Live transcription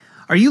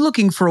Are you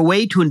looking for a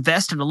way to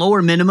invest at a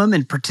lower minimum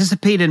and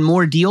participate in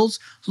more deals?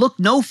 Look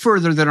no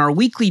further than our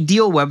weekly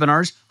deal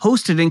webinars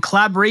hosted in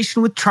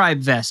collaboration with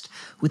TribeVest.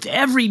 With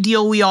every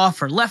deal we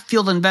offer, left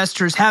field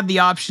investors have the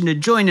option to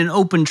join an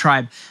open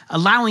tribe,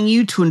 allowing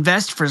you to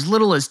invest for as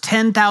little as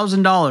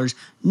 $10,000.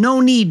 No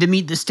need to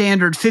meet the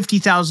standard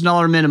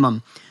 $50,000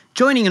 minimum.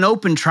 Joining an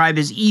open tribe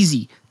is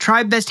easy.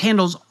 TribeVest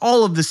handles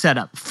all of the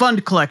setup,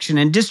 fund collection,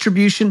 and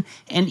distribution,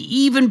 and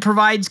even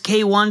provides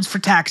K-1s for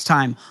tax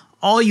time.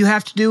 All you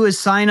have to do is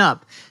sign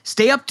up.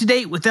 Stay up to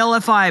date with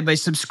LFI by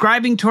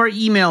subscribing to our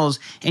emails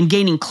and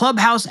gaining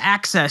Clubhouse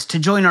access to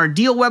join our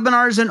deal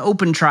webinars and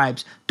open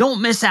tribes.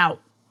 Don't miss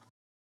out.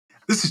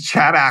 This is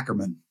Chad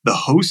Ackerman, the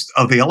host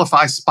of the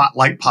LFI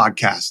Spotlight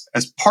podcast.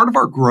 As part of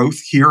our growth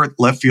here at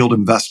Left Field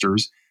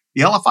Investors,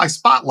 the LFI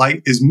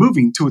Spotlight is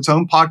moving to its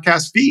own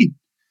podcast feed.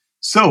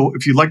 So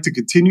if you'd like to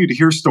continue to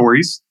hear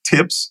stories,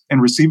 tips,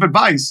 and receive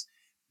advice,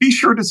 be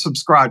sure to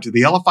subscribe to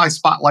the LFI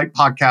Spotlight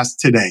podcast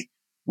today.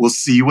 We'll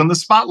see you in the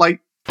spotlight.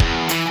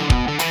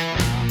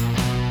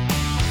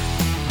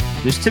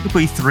 There's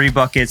typically three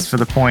buckets for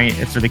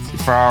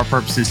our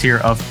purposes here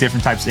of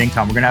different types of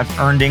income. We're going to have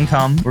earned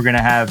income, we're going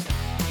to have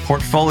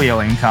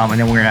portfolio income, and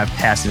then we're going to have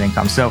passive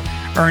income. So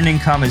earned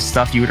income is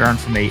stuff you would earn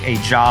from a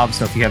job.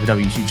 So if you have a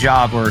W-2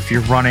 job, or if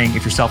you're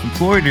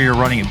self-employed or you're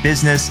running a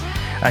business,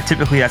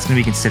 typically that's going to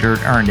be considered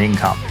earned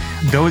income.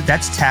 Though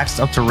that's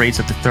taxed up to rates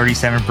up to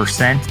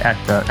 37%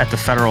 at the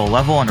federal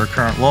level under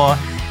current law.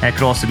 And it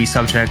could also be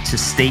subject to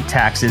state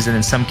taxes, and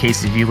in some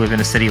cases, if you live in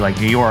a city like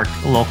New York,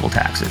 local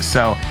taxes.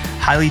 So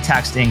highly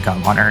taxed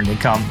income on earned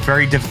income,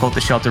 very difficult to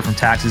shelter from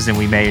taxes, and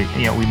we may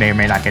or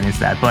may not get into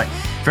that, but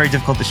very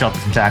difficult to shelter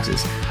from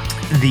taxes.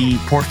 The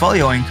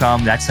portfolio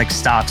income, that's like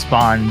stocks,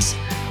 bonds,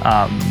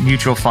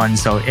 mutual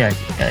funds, so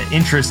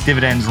interest,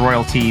 dividends,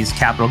 royalties,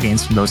 capital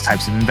gains from those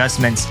types of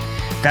investments.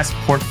 That's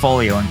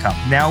portfolio income.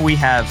 Now we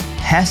have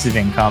passive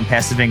income.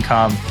 Passive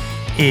income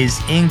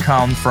is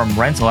income from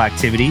rental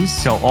activities.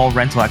 So all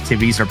rental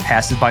activities are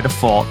passive by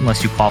default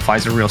unless you qualify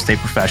as a real estate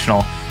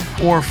professional,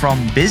 or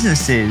from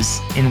businesses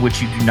in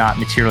which you do not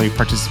materially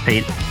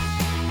participate.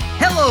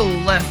 Hello,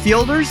 left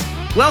fielders.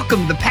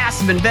 Welcome to the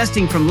Passive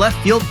Investing from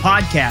Left Field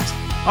podcast.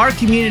 Our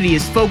community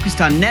is focused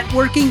on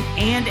networking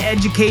and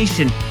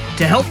education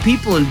to help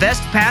people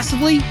invest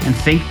passively and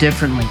think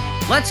differently.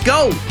 Let's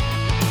go.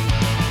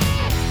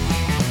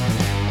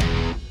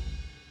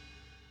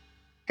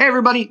 Hey,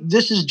 everybody,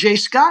 this is Jay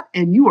Scott,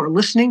 and you are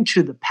listening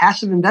to the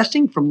Passive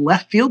Investing from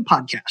Left Field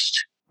podcast.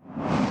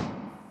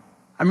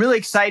 I'm really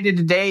excited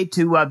today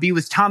to be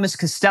with Tomas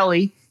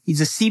Castelli. He's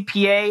a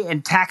CPA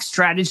and tax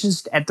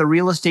strategist at the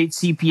Real Estate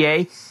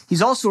CPA.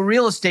 He's also a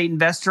real estate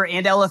investor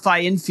and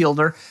LFI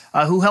infielder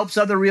who helps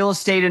other real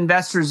estate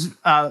investors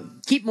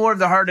keep more of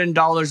their hard-earned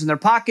dollars in their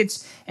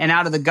pockets and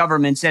out of the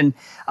government's. And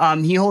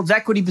he holds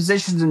equity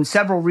positions in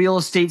several real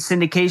estate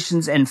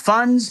syndications and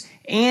funds.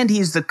 And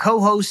he's the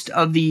co-host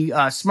of the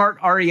Smart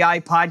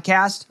REI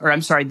podcast,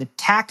 the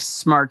Tax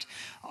Smart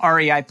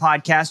REI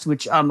podcast,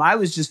 which I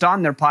was just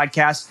on their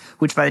podcast,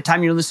 which by the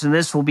time you're listening to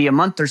this will be a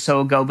month or so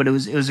ago, but it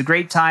was a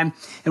great time.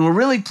 And we're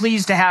really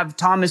pleased to have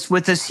Tomas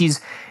with us.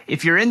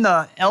 If you're in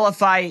the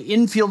LFI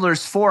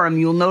Infielders Forum,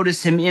 you'll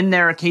notice him in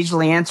there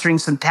occasionally answering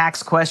some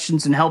tax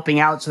questions and helping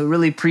out. So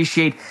really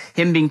appreciate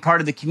him being part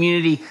of the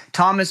community.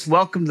 Tomas,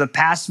 welcome to the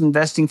Passive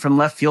Investing from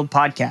Left Field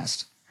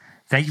podcast.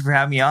 Thank you for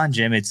having me on,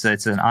 Jim. It's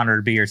an honor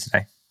to be here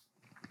today.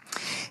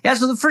 Yeah,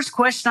 so the first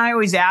question I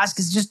always ask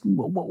is just,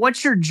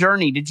 what's your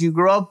journey? Did you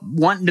grow up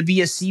wanting to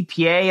be a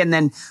CPA? And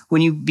then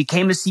when you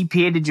became a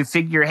CPA, did you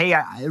figure, hey,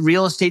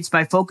 real estate's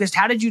my focus?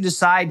 How did you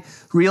decide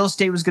real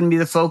estate was going to be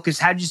the focus?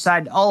 How did you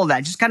decide all of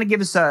that? Just kind of give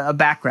us a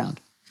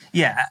background.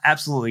 Yeah,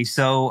 absolutely.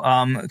 So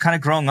kind of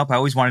growing up, I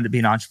always wanted to be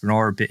an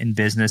entrepreneur in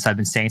business. I've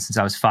been saying since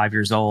I was 5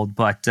 years old,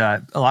 but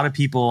a lot of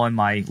people in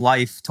my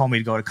life told me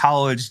to go to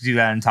college, do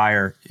that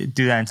entire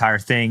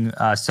thing.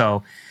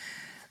 So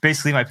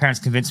basically, my parents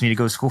convinced me to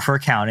go to school for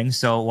accounting.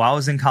 So while I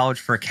was in college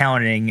for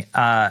accounting,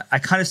 I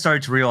kind of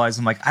started to realize,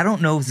 I'm like, I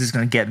don't know if this is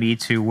going to get me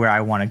to where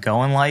I want to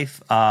go in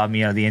life.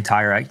 The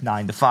entire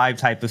 9 to 5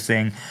 type of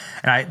thing.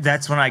 And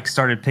that's when I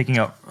started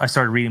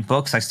reading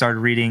books. I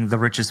started reading The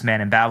Richest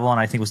Man in Babylon.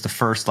 I think it was the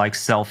first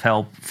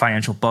self-help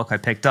financial book I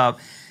picked up.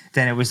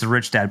 Then it was the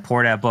Rich Dad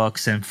Poor Dad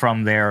books. And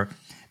from there,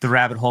 the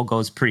rabbit hole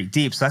goes pretty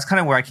deep. So that's kind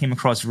of where I came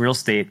across real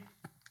estate,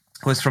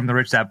 was from the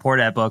Rich Dad Poor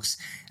Dad books.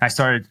 I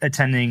started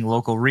attending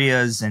local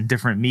RIAs and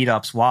different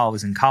meetups while I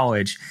was in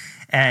college.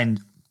 And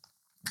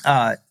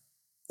at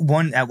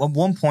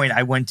one point,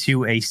 I went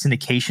to a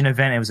syndication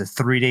event. It was a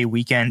 3-day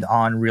weekend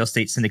on real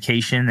estate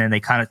syndication, and they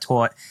kind of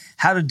taught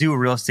how to do a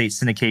real estate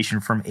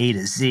syndication from A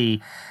to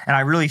Z. And I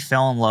really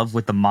fell in love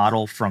with the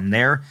model from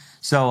there.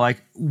 So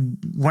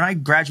when I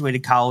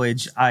graduated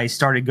college, I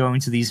started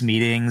going to these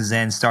meetings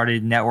and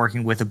started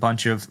networking with a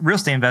bunch of real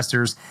estate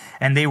investors,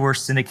 and they were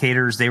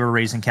syndicators. They were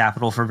raising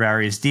capital for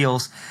various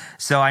deals.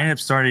 So I ended up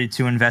starting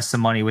to invest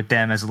some money with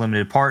them as a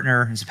limited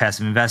partner, as a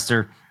passive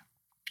investor.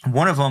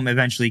 One of them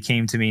eventually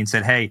came to me and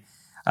said, hey,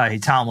 hey,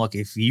 Tom, look,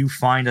 if you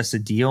find us a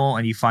deal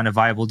and you find a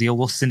viable deal,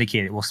 we'll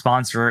syndicate it. We'll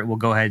sponsor it. We'll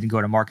go ahead and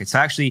go to market. So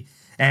I actually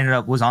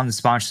was on the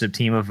sponsorship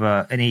team of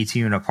an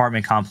 18-unit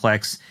apartment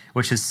complex,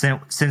 which has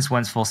since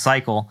went full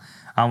cycle.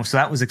 So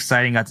that was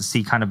exciting. Got to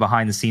see kind of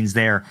behind the scenes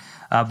there.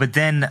 But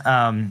then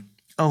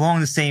along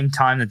the same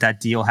time that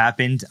deal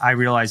happened, I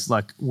realized,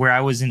 look, where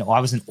I was in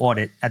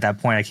audit at that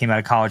point. I came out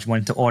of college,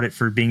 went to audit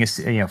for being a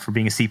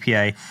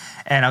CPA,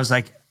 and I was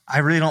like, I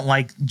really don't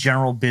like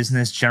general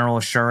business, general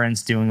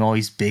assurance, doing all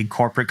these big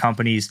corporate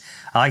companies.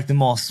 I like the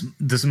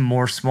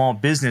more small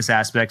business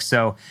aspects.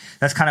 So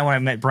that's kind of when I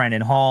met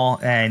Brandon Hall,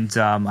 and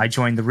I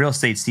joined the Real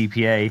Estate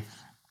CPA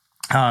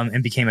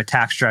and became a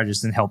tax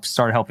strategist and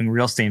started helping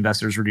real estate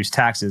investors reduce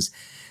taxes.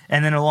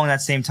 And then along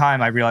that same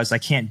time, I realized I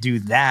can't do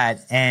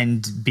that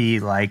and be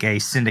like a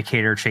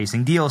syndicator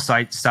chasing deals. So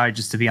I decided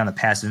just to be on the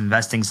passive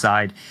investing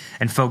side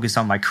and focus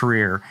on my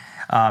career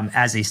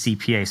as a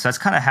CPA. So that's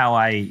kind of how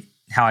I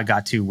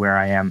got to where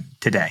I am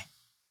today.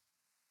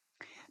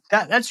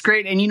 That's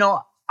great. And,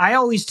 I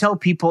always tell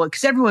people,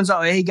 because everyone's,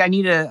 hey, I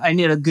need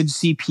a good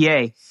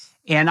CPA.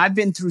 And I've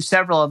been through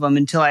several of them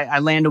until I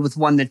landed with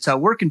one that's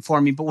working for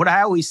me. But what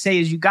I always say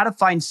is you got to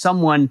find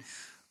someone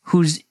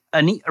who's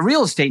a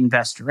real estate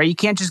investor, right? You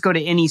can't just go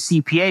to any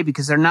CPA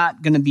because they're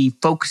not going to be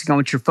focusing on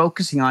what you're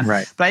focusing on.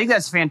 Right. But I think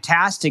that's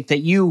fantastic that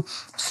you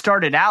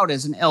started out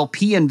as an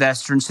LP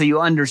investor. And so you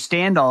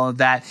understand all of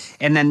that.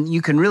 And then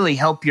you can really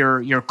help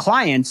your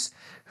clients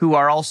who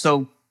are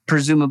also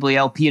presumably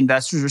LP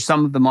investors, or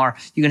some of them are.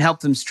 You can help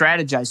them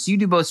strategize. So you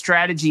do both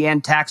strategy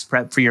and tax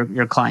prep for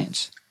your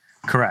clients.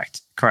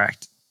 Correct.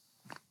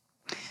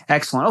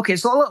 Excellent. Okay,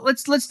 so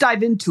let's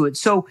dive into it.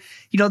 So,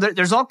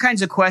 there's all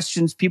kinds of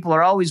questions people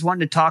are always wanting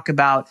to talk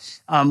about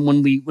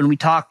when we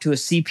talk to a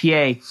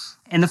CPA.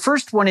 And the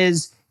first one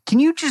is, can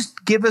you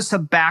just give us a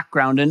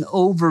background, an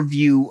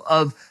overview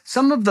of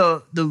some of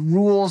the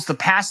rules, the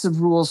passive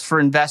rules for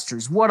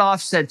investors? What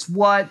offsets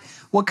what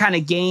kind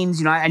of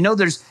gains? I know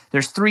there's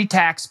 3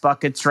 tax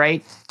buckets,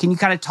 right? Can you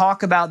kind of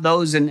talk about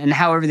those and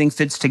how everything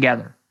fits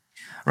together?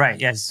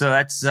 Right. Yeah. So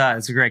that's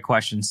a great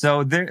question.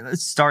 So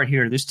let's start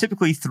here. There's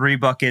typically 3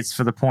 buckets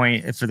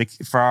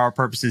for our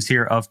purposes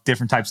here of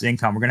different types of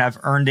income. We're going to have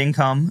earned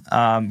income.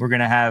 We're going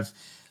to have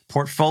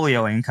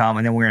portfolio income,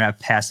 and then we're going to have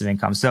passive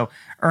income. So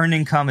earned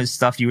income is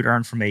stuff you would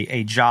earn from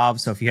a job.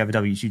 So if you have a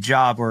W-2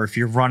 job, or if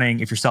you're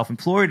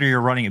self-employed or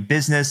you're running a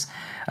business,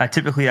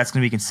 typically that's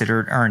going to be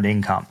considered earned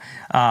income.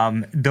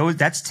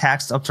 That's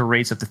taxed up to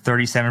rates up to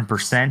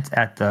 37%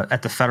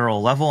 at the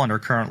federal level under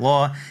current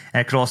law,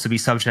 and it could also be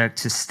subject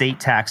to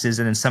state taxes,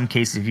 and in some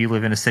cases, if you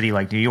live in a city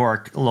like New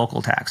York,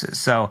 local taxes.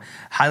 So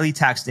highly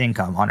taxed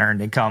income on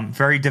earned income,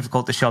 very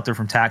difficult to shelter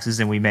from taxes,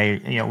 and we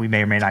may or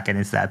may not get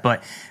into that,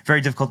 but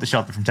very difficult to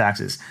shelter from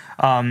taxes.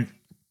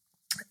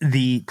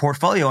 The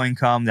portfolio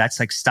income, that's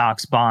like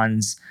stocks,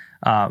 bonds,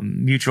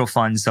 mutual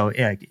funds. So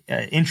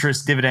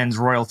interest, dividends,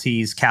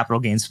 royalties, capital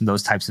gains from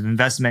those types of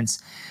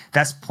investments.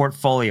 That's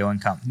portfolio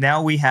income.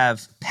 Now we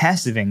have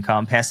passive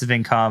income. Passive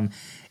income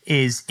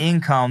is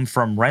income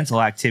from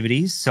rental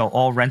activities. So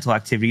all rental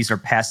activities are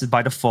passive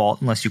by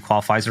default unless you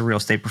qualify as a real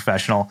estate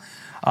professional.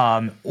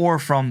 Or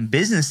from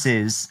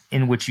businesses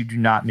in which you do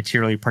not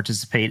materially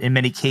participate. In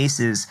many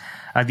cases,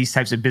 these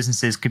types of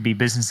businesses could be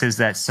businesses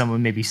that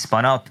someone maybe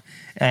spun up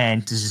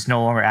and is just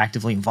no longer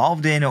actively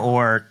involved in,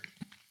 or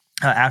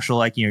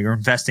you're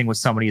investing with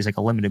somebody as like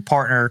a limited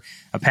partner,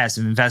 a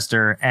passive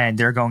investor, and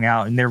they're going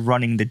out and they're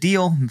running the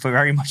deal,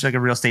 very much like a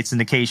real estate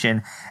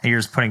syndication, and you're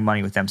just putting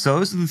money with them. So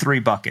those are the 3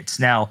 buckets.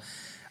 Now,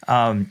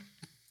 earned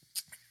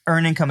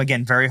income,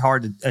 again, very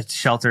hard to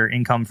shelter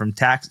income from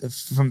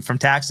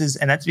taxes,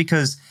 and that's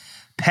because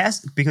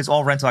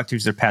all rental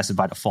activities are passive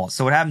by default.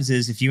 So what happens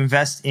is if you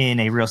invest in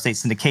a real estate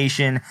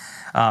syndication,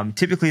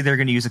 typically they're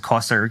going to use a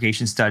cost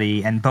segregation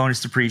study and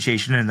bonus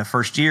depreciation in the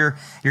first year.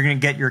 You're going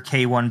to get your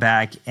K1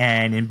 back,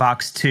 and in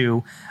box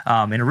 2,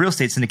 in a real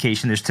estate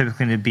syndication, there's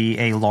typically going to be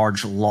a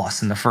large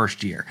loss in the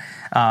first year.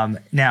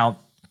 Now,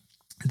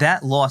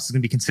 that loss is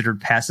going to be considered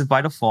passive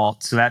by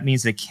default, so that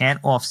means it can't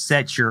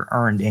offset your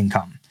earned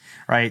income.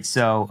 Right,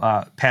 so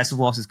passive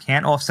losses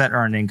can't offset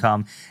earned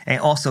income, and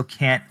also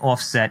can't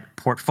offset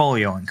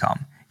portfolio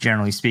income,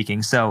 generally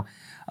speaking. So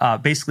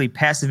basically,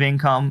 passive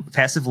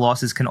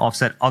losses can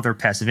offset other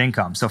passive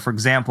income. So, for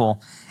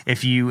example,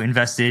 if you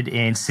invested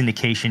in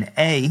syndication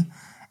A,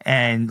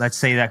 and let's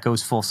say that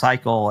goes full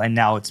cycle, and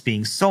now it's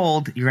being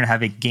sold, you're going to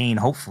have a gain,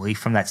 hopefully,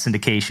 from that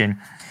syndication.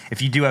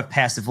 If you do have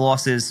passive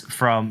losses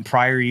from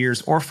prior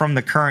years or from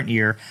the current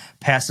year,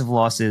 passive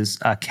losses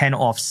can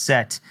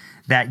offset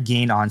that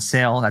gain on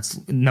sale.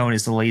 That's known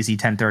as the lazy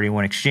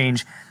 1031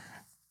 exchange.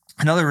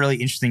 Another really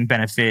interesting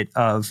benefit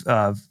of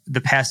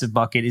the passive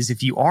bucket is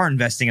if you are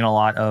investing in a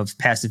lot of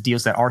passive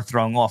deals that are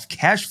throwing off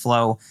cash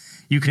flow,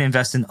 you can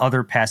invest in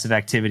other passive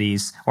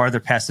activities or other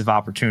passive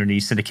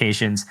opportunities,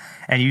 syndications,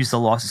 and use the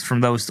losses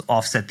from those to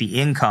offset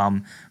the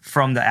income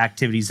from the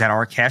activities that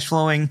are cash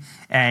flowing.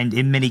 And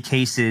in many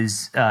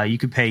cases, you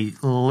could pay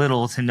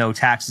little to no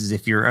taxes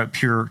if you're a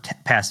pure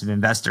passive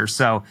investor.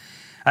 So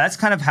that's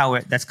kind of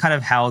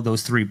how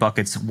those 3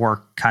 buckets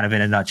work, kind of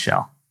in a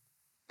nutshell.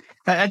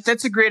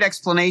 That's a great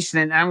explanation,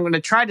 and I'm going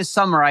to try to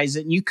summarize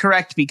it, and you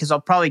correct me because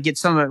I'll probably get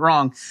some of it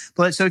wrong.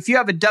 But so if you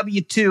have a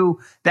W-2,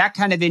 that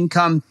kind of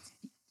income,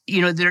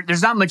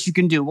 there's not much you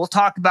can do. We'll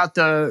talk about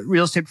the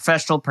real estate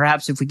professional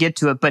perhaps if we get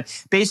to it,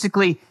 but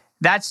basically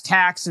that's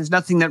tax. There's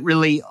nothing that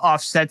really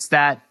offsets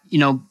that,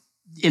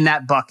 in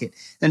that bucket.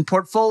 Then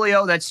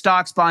portfolio, that's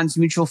stocks, bonds,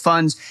 mutual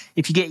funds.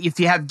 If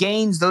you have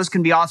gains, those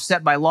can be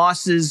offset by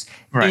losses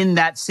in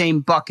that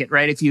same bucket,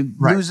 right? If you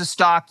lose a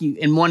stock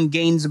and one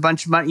gains a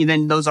bunch of money,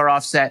 then those are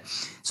offset.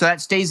 So that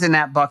stays in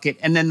that bucket.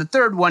 And then the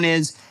third one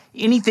is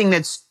anything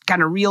that's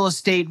kind of real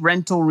estate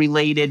rental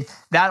related,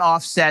 that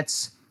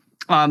offsets.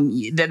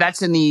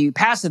 That's in the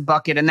passive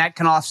bucket, and that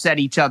can offset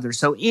each other.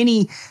 So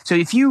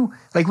if you,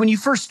 like when you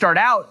first start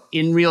out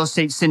in real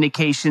estate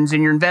syndications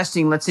and you're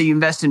investing, let's say you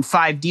invest in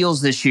 5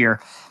 deals this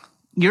year,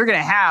 you're going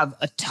to have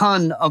a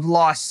ton of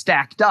loss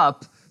stacked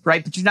up,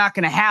 right? But you're not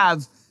going to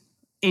have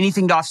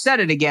anything to offset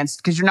it against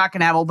because you're not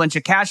going to have a whole bunch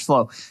of cash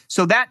flow.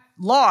 So that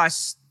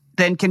loss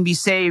then can be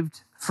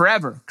saved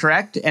forever,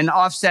 correct? And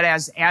offset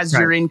as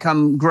your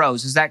income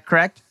grows. Is that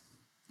correct?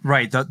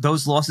 Right.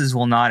 Those losses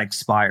will not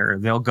expire.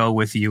 They'll go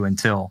with you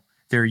until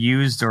they're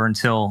used or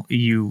until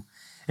you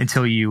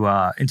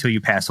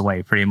pass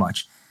away, pretty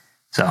much.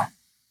 So.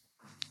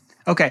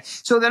 Okay.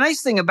 So the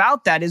nice thing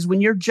about that is when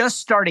you're just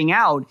starting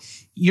out,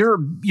 you're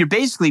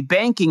basically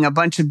banking a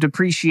bunch of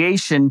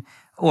depreciation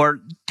or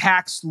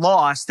tax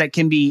loss that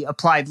can be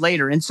applied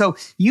later. And so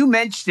you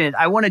mentioned it.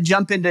 I want to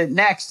jump into it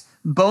next.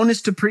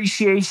 Bonus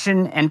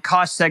depreciation and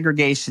cost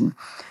segregation.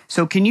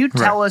 So can you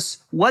tell us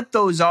what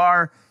those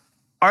are?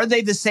 Are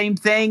they the same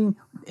thing?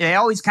 They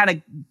always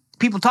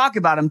people talk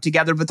about them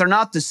together, but they're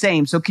not the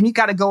same. So can you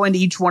kind of go into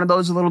each one of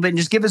those a little bit and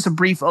just give us a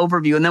brief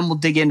overview, and then we'll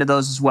dig into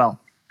those as well.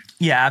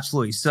 Yeah,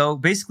 absolutely. So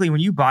basically,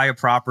 when you buy a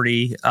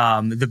property,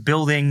 the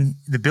building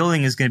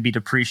is going to be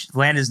depreciated.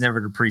 Land is never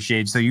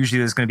depreciated. So usually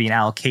there's going to be an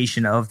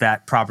allocation of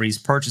that property's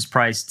purchase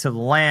price to the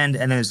land,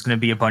 and then there's going to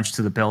be a bunch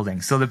to the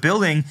building. So the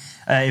building,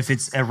 if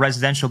it's a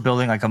residential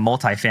building, like a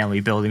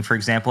multifamily building, for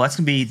example, that's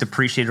going to be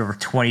depreciated over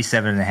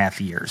 27 and a half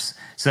years.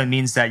 So that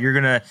means that you're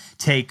going to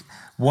take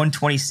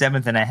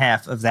 1/27th and a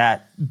half of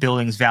that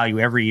building's value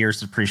every year's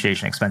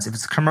depreciation expense. If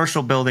it's a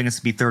commercial building, it's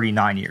going to be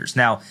 39 years.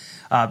 Now,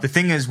 the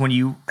thing is, when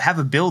you have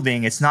a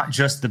building, it's not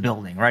just the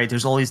building, right?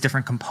 There's all these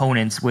different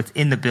components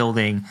within the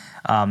building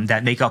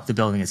that make up the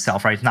building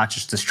itself, right? It's not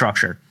just the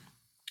structure.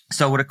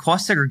 So what a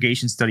cost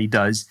segregation study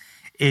does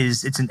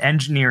is it's an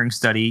engineering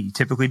study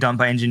typically done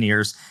by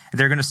engineers.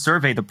 They're going to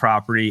survey the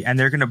property and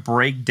they're going to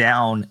break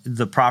down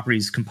the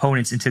property's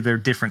components into their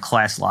different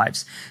class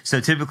lives. So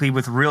typically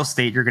with real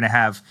estate, you're going to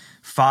have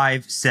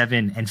 5,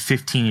 7, and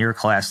 15-year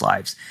class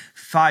lives.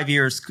 5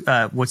 years,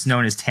 what's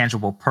known as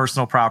tangible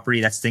personal property.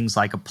 That's things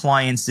like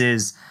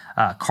appliances,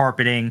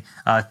 carpeting,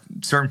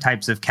 certain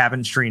types of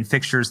cabinetry and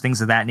fixtures,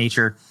 things of that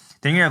nature.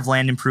 Then you have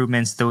land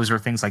improvements. Those are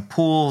things like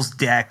pools,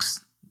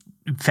 decks,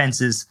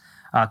 fences,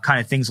 kind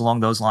of things along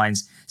those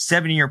lines.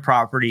 7-year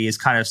property is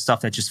kind of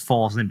stuff that just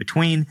falls in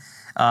between.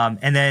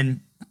 And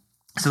then,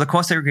 so the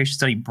cost segregation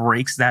study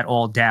breaks that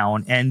all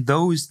down. And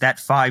that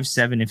 5,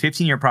 7, and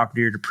 15-year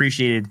property are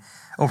depreciated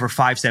over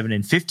 5, 7,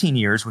 and 15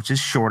 years, which is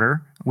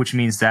shorter, which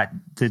means that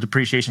the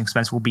depreciation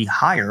expense will be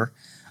higher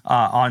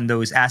on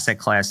those asset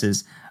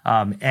classes.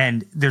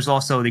 And there's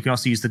also, you can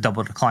also use the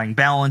double declining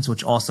balance,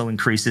 which also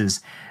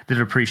increases the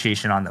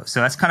depreciation on those. So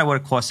that's kind of what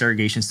a cost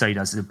segregation study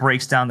does. Is it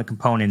breaks down the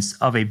components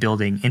of a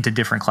building into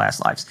different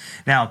class lives.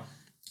 Now,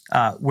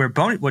 what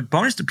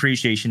bonus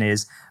depreciation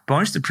is,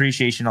 bonus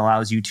depreciation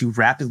allows you to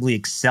rapidly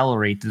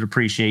accelerate the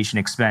depreciation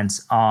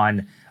expense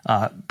on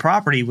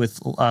property with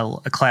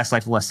a class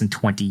life of less than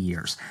 20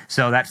 years.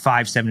 So that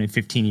 5, 7, and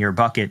 15-year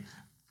bucket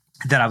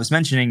that I was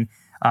mentioning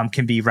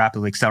can be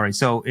rapidly accelerated.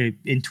 So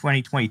in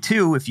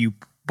 2022, if you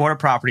bought a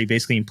property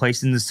basically and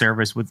placed into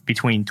service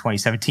between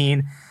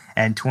 2017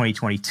 and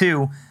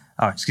 2022,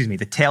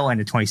 the tail end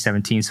of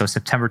 2017, so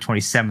September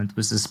 27th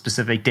was the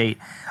specific date,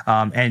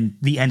 and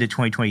the end of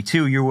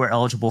 2022, you were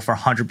eligible for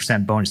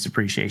 100% bonus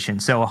depreciation.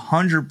 So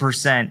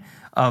 100%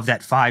 of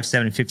that 5,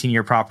 7, and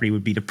 15-year property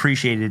would be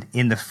depreciated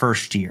in the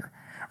first year,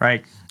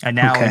 right? And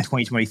now in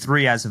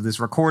 2023, as of this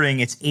recording,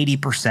 it's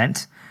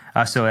 80%.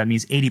 So that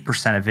means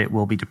 80% of it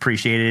will be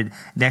depreciated.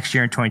 Next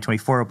year in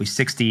 2024, it'll be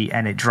 60,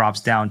 and it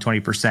drops down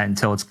 20%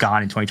 until it's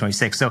gone in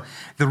 2026. So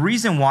the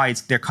reason why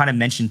they're kind of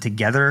mentioned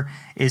together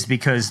is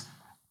because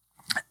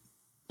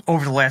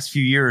over the last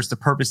few years, the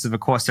purpose of a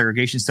cost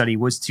segregation study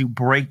was to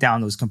break down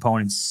those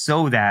components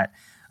so that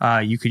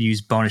you could use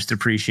bonus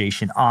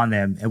depreciation on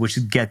them, which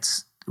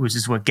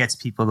is what gets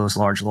people those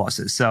large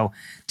losses. So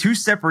two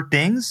separate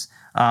things,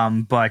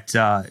 but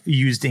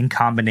used in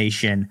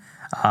combination,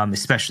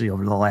 especially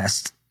over the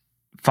last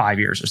 5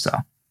 years or so.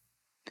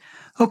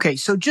 Okay,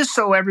 so just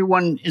so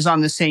everyone is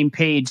on the same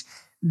page,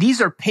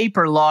 these are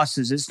paper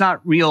losses. It's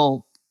not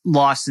real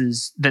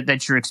losses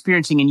that you're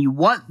experiencing, and you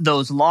want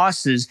those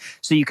losses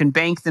so you can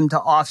bank them to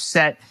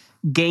offset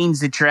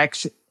gains that you're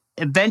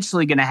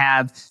eventually going to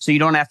have, so you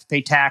don't have to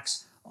pay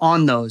tax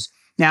on those.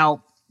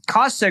 Now,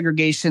 cost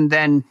segregation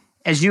then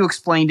as you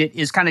explained it,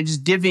 is kind of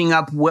just divvying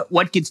up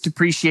what gets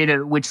depreciated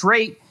at which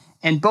rate.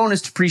 And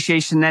bonus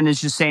depreciation then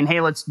is just saying,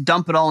 hey, let's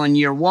dump it all in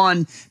year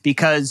one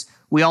because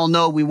we all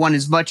know we want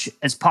as much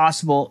as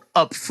possible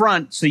up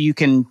front so you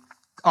can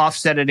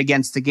offset it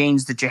against the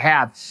gains that you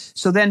have.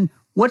 So then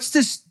what's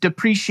this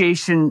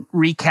depreciation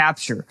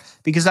recapture?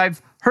 Because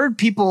I've heard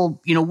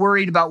people,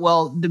 worried about,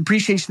 well,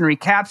 depreciation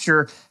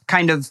recapture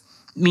kind of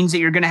means that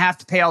you're going to have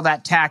to pay all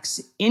that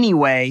tax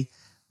anyway.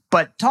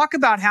 But talk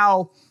about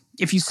how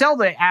if you sell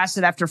the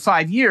asset after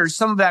 5 years,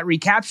 some of that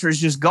recapture is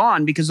just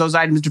gone because those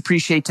items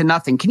depreciate to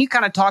nothing. Can you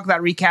kind of talk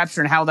about recapture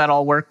and how that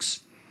all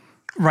works?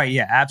 Right.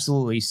 Yeah,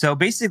 absolutely. So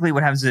basically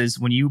what happens is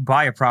when you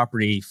buy a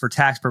property for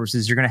tax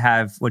purposes, you're going to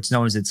have what's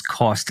known as its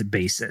cost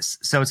basis.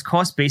 So its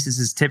cost basis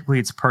is typically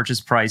its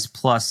purchase price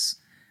plus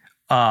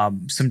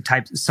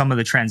some of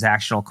the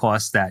transactional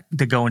costs that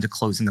go into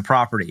closing the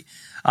property.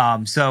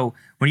 So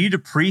when you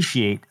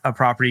depreciate a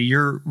property,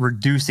 you're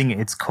reducing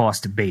its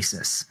cost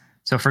basis.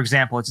 So for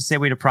example, let's just say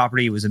we had a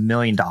property, it was $1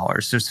 million,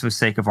 just for the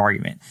sake of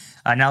argument.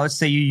 Now let's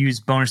say you use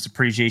bonus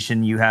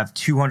depreciation, you have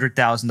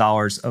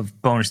 $200,000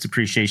 of bonus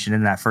depreciation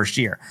in that first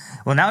year.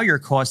 Well, now your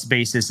cost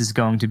basis is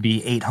going to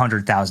be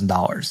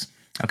 $800,000.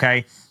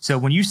 Okay. So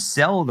when you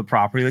sell the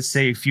property, let's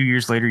say a few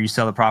years later, you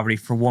sell the property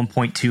for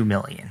 $1.2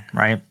 million,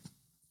 right?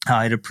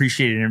 It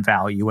appreciated in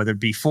value, whether it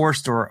be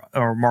forced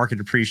or market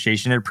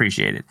appreciation, it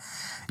appreciated.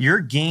 Your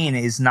gain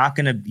is not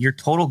going to, your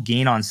total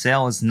gain on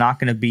sale is not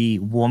going to be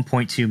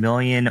 1.2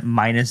 million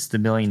minus the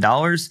 $1 million.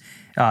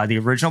 The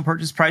original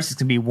purchase price is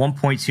going to be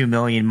 1.2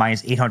 million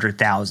minus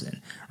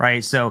 800,000,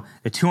 right? So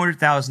the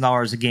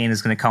 $200,000 of gain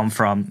is going to come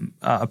from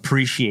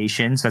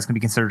appreciation. So that's going to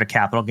be considered a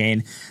capital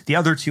gain. The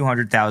other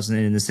 200,000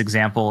 in this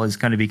example is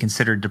going to be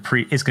considered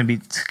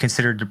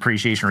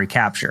depreciation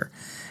recapture.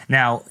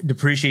 Now,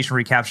 depreciation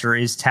recapture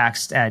is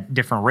taxed at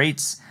different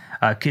rates,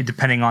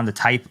 depending on the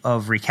type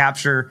of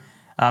recapture.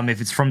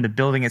 If it's from the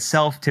building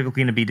itself,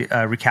 typically going to be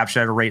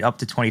recaptured at a rate up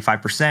to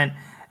 25%.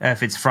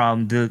 If it's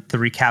from the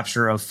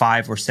recapture of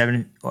 5,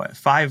 7, or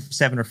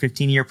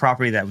 15-year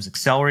property that was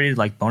accelerated,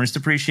 like bonus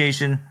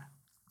depreciation,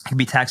 it can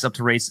be taxed up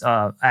to rates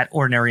at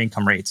ordinary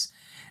income rates.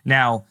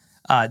 Now,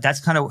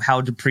 that's kind of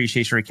how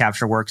depreciation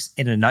recapture works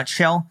in a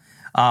nutshell.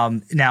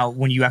 Now,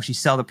 when you actually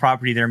sell the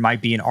property, there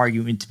might be an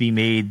argument to be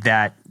made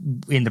that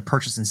in the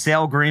purchase and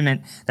sale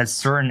agreement, that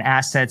certain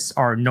assets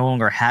are no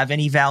longer have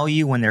any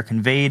value when they're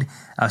conveyed.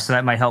 So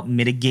that might help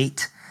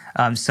mitigate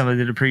some of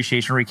the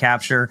depreciation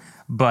recapture.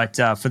 But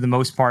for the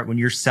most part, when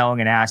you're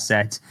selling an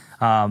asset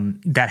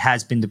that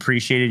has been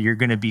depreciated, you're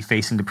going to be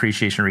facing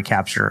depreciation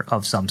recapture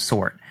of some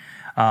sort.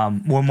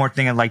 One more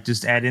thing I'd like to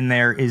just add in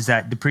there is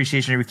that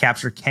depreciation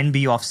recapture can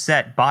be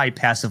offset by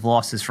passive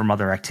losses from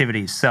other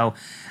activities. So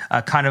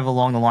kind of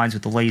along the lines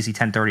with the lazy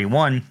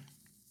 1031,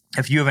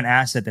 if you have an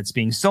asset that's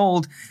being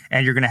sold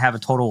and you're going to have a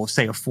total of,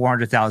 say, a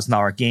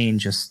 $400,000 gain,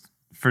 just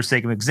for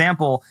sake of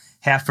example,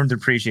 half from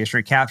depreciation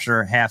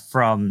recapture, half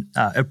from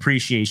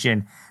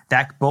appreciation,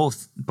 that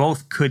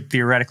both could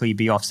theoretically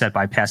be offset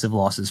by passive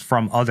losses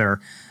from other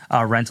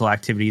rental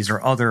activities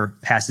or other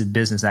passive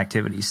business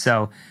activities.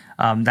 So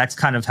that's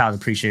kind of how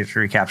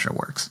depreciation recapture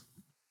works.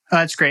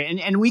 That's great.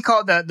 And we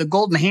call it the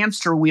golden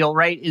hamster wheel,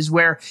 right? Is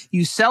where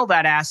you sell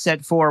that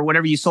asset for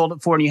whatever you sold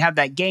it for and you have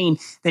that gain.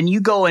 Then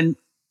you go and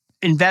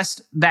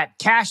invest that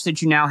cash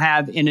that you now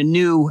have in a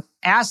new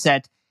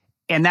asset.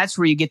 And that's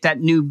where you get that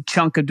new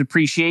chunk of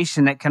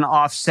depreciation that can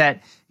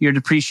offset your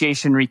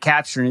depreciation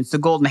recapture. And it's the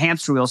golden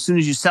hamster wheel. As soon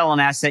as you sell an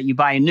asset, you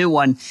buy a new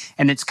one.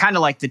 And it's kind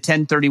of like the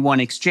 1031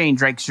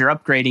 exchange, right? Because you're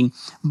upgrading.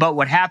 But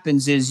what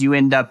happens is you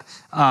end up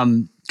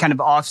kind of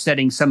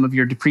offsetting some of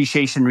your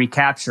depreciation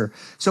recapture.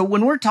 So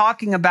when we're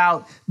talking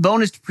about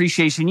bonus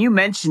depreciation, you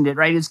mentioned it,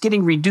 right? It's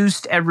getting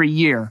reduced every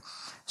year.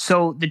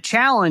 So the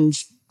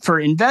challenge for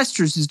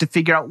investors is to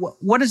figure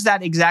out what does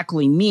that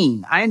exactly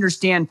mean? I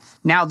understand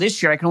now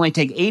this year I can only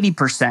take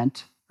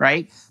 80%,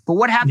 right? But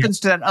what happens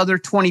to that other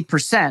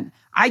 20%?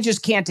 I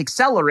just can't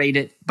accelerate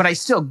it, but I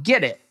still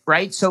get it,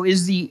 right? So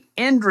is the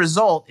end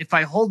result, if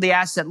I hold the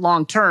asset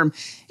long term,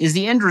 is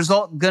the end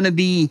result going to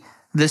be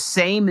the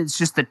same? It's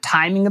just the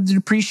timing of the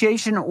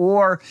depreciation,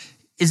 or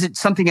is it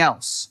something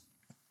else?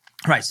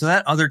 Right. So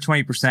that other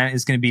 20%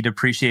 is going to be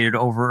depreciated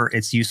over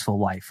its useful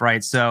life,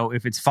 right? So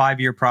if it's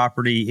 5-year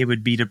property, it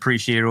would be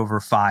depreciated over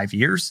 5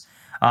 years.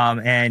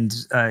 And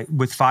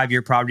with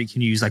 5-year property, you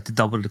can use like the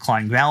double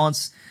declining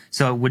balance.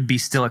 So it would be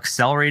still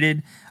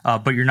accelerated,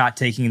 but you're not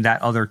taking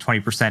that other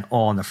 20%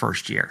 all in the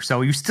first year.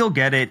 So you still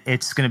get it.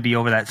 It's going to be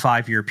over that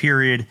 5-year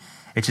period.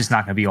 It's just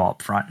not going to be all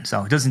up front.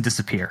 So it doesn't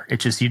disappear.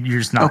 It's just, you're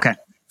just not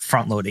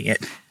front loading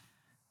it.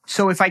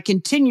 So if I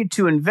continue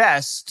to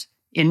invest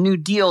in new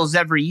deals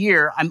every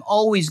year, I'm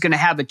always going to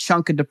have a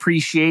chunk of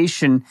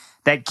depreciation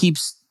that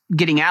keeps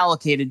getting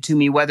allocated to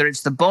me, whether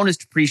it's the bonus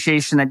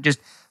depreciation that just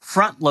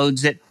front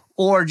loads it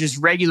or just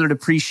regular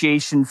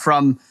depreciation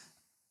from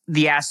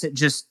the asset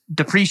just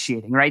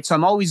depreciating, right? So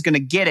I'm always going to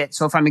get it.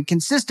 So if I'm a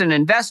consistent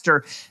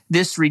investor,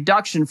 this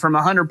reduction from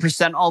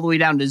 100% all the way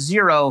down to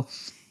zero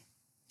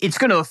it's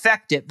going to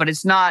affect it, but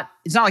it's not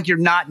like you're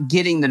not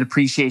getting the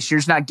depreciation. You're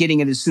just not getting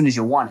it as soon as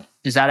you want it.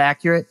 Is that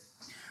accurate?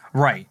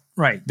 Right.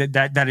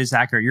 That is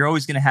accurate. You're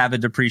always going to have a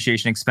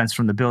depreciation expense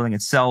from the building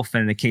itself.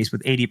 And in the case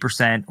with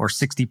 80% or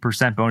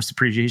 60% bonus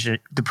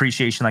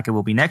depreciation, like it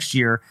will be next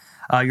year,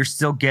 you're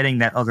still getting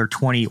that other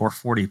 20 or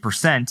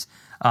 40%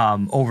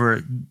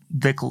 over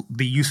the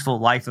useful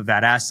life of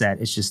that asset.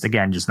 It's just,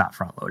 again, just not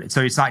front loaded.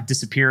 So it's not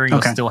disappearing.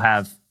 Okay. You'll still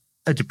have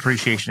a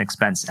depreciation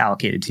expense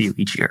allocated to you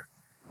each year.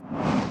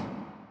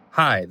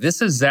 Hi,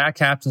 this is Zach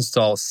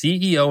Captainstall,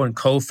 CEO and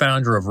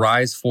co-founder of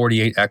Rise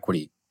 48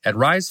 Equity. At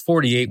Rise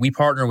 48, we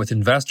partner with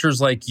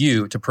investors like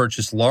you to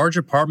purchase large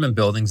apartment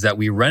buildings that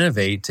we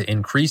renovate to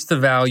increase the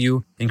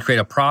value and create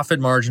a profit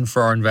margin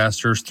for our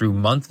investors through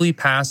monthly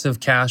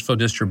passive cash flow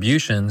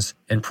distributions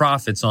and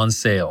profits on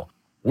sale.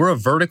 We're a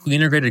vertically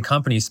integrated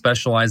company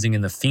specializing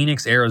in the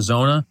Phoenix,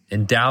 Arizona,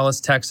 and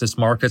Dallas, Texas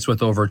markets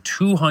with over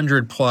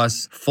 200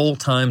 plus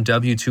full-time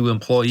W-2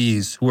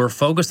 employees who are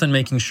focused on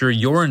making sure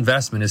your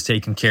investment is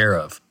taken care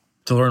of.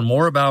 To learn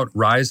more about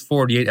Rise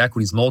 48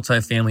 Equity's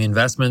multifamily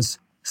investments,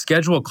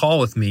 schedule a call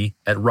with me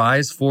at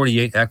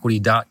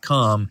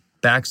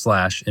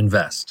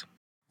rise48equity.com/invest.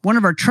 One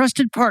of our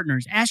trusted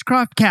partners,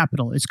 Ashcroft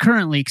Capital, is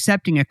currently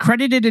accepting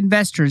accredited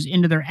investors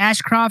into their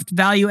Ashcroft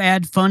Value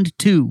Add Fund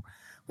 2.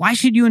 Why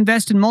should you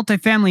invest in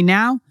multifamily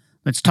now?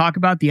 Let's talk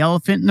about the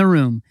elephant in the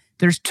room.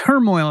 There's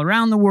turmoil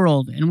around the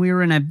world, and we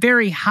are in a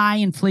very high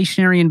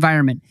inflationary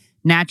environment.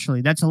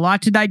 Naturally, that's a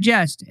lot to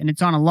digest, and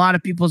it's on a lot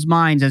of people's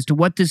minds as to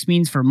what this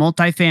means for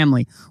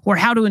multifamily, or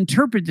how to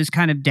interpret this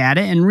kind of data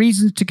and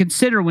reasons to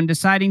consider when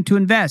deciding to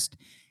invest.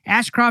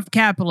 Ashcroft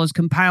Capital has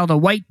compiled a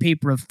white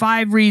paper of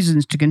 5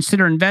 reasons to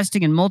consider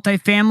investing in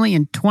multifamily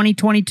in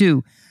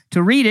 2022.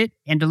 To read it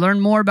and to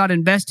learn more about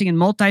investing in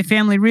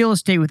multifamily real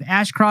estate with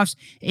Ashcroft's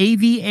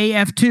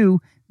AVAF2,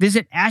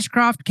 visit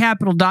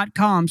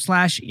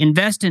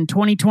ashcroftcapital.com/invest in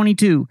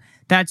 2022.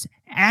 That's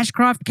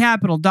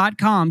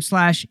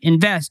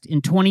ashcroftcapital.com/invest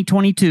in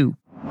 2022.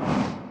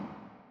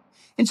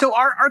 And so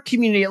our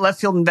community at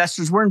Left Field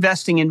Investors, we're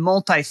investing in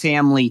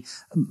multifamily,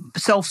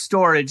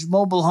 self-storage,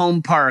 mobile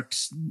home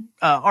parks,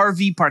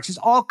 RV parks. There's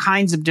all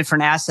kinds of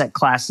different asset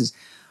classes.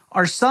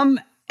 Are some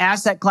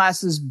asset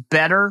classes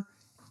better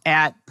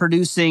at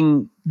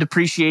producing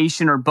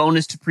depreciation or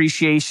bonus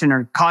depreciation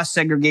or cost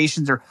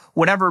segregations or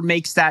whatever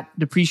makes that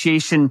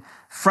depreciation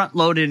front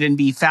loaded and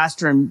be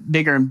faster and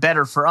bigger and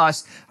better for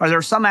us? Are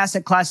there some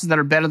asset classes that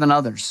are better than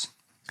others?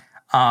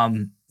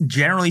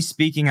 Generally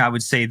speaking, I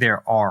would say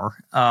there are.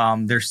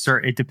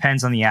 It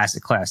depends on the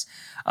asset class.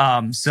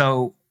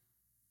 So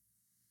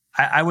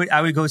I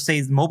would go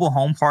say mobile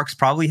home parks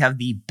probably have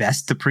the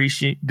best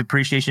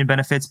depreciation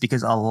benefits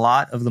because a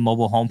lot of the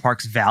mobile home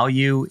parks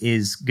value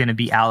is going to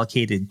be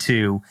allocated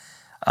to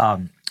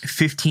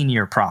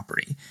 15-year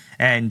property,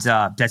 and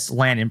that's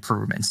land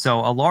improvement. So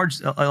a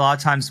lot of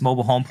times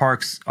mobile home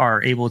parks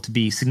are able to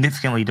be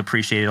significantly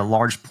depreciated, a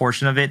large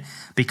portion of it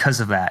because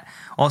of that.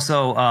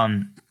 Also,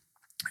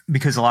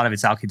 because a lot of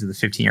it's allocated to the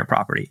 15-year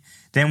property.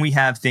 Then we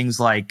have things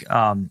like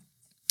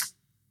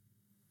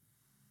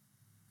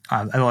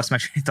I lost my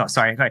train of thought.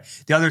 Sorry. Okay.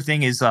 The other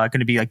thing is going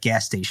to be like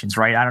gas stations,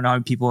 right? I don't know how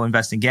people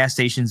invest in gas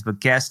stations, but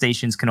gas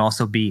stations can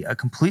also be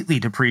completely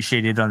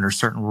depreciated under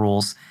certain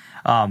rules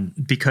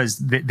because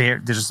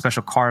there's a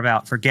special carve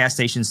out for gas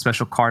stations,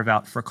 special carve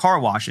out for car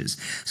washes.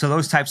 So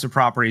those types of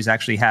properties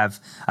actually have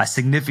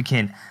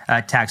significant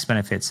tax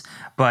benefits.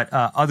 But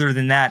other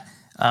than that,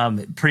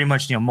 pretty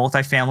much,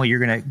 multifamily, you're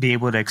going to be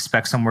able to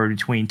expect somewhere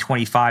between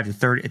 25 to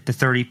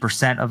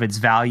 30% of its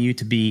value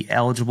to be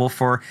eligible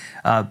for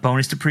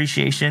bonus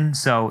depreciation.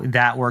 So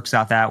that works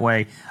out that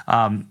way.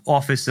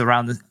 Office is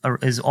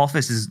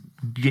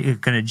going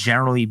to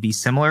generally be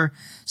similar.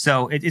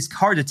 So it's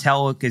hard to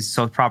tell because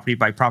so property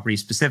by property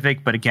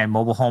specific. But again,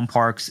 mobile home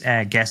parks,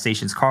 gas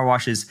stations, car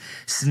washes,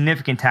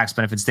 significant tax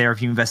benefits there.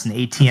 If you invest in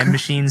ATM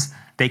machines,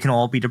 they can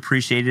all be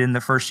depreciated in the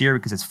first year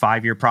because it's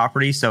 5-year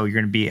property. So you're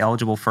going to be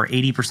eligible for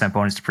 80%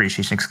 bonus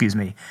depreciation,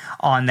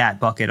 on that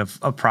bucket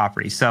of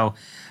property. So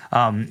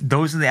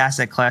those are the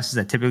asset classes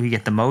that typically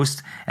get the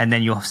most. And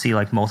then you'll see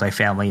like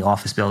multifamily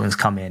office buildings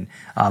come in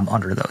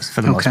under those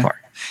for the most part.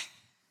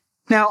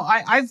 Now,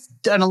 I've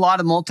done a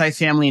lot of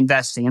multifamily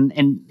investing,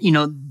 and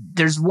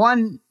there's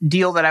one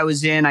deal that I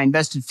was in. I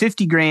invested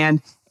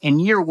 $50,000. In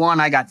year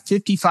one, I got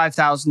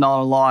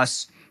 $55,000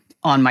 loss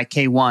on my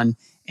K1.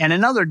 And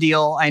another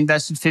deal, I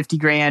invested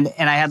 $50,000,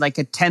 and I had like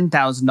a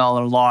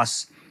 $10,000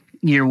 loss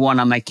year one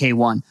on my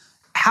K1.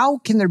 How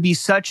can there be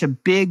such a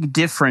big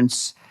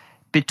difference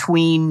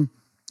between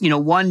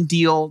one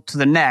deal to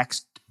the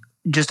next,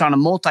 just on a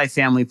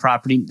multifamily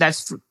property?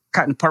 That's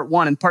cut in part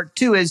one. And part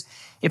two is,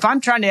 if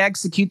I'm trying to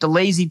execute the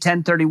lazy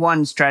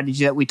 1031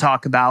 strategy that we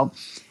talk about,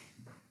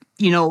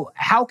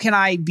 how can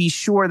I be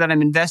sure that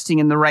I'm investing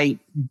in the right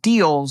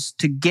deals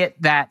to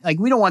get that? Like,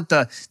 we don't want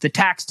the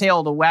tax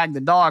tail to wag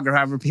the dog, or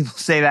however people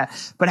say that.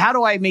 But how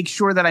do I make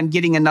sure that I'm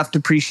getting enough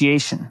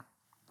depreciation?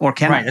 Or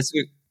can I? That's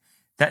good.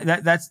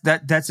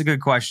 That's a good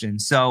question.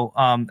 So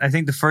I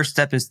think the first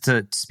step is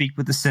to speak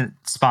with the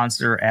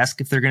sponsor,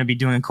 ask if they're going to be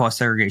doing a cost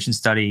segregation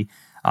study.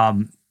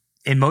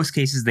 In most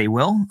cases, they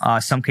will.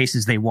 Some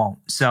cases, they won't.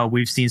 So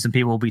we've seen some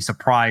people be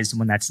surprised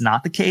when that's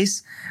not the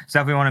case. So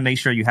definitely want to make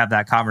sure you have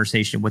that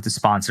conversation with the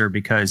sponsor,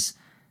 because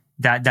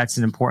that's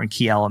an important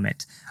key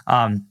element.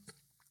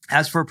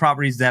 As for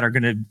properties that are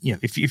going to,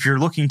 if you're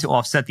looking to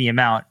offset the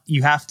amount,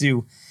 you have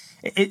to.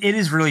 It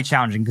is really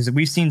challenging, because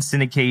we've seen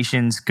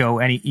syndications go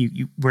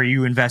where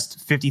you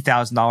invest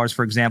 $50,000,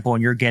 for example,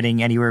 and you're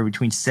getting anywhere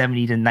between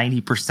 70 to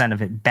 90%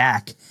 of it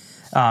back.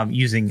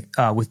 Using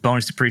with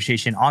bonus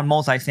depreciation on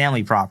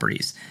multifamily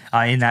properties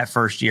in that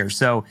first year.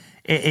 So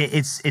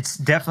it's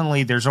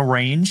definitely, there's a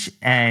range,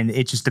 and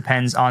it just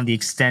depends on the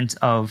extent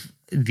of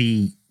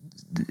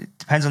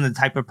depends on the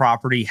type of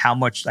property, how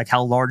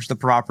large the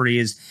property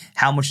is,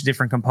 how much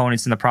different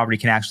components in the property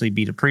can actually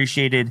be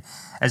depreciated,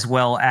 as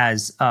well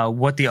as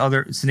what the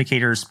other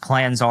syndicators'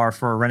 plans are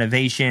for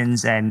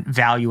renovations and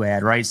value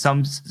add, right?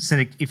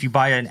 If you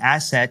buy an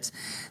asset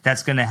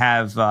that's going to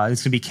have,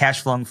 it's going to be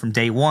cash flowing from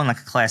day one, like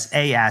a Class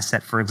A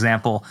asset, for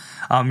example,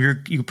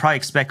 you probably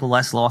expect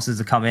less losses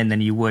to come in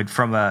than you would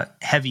from a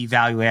heavy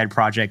value add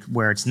project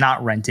where it's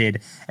not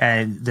rented,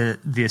 and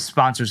the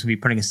sponsors will be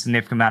putting a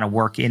significant amount of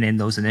work in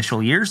those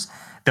initial years.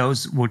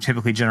 Those will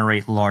typically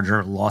generate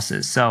larger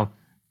losses. So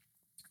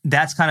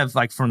that's kind of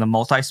like from the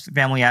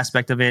multifamily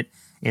aspect of it.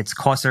 It's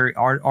cost.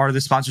 Are the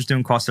sponsors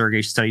doing cost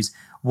segregation studies?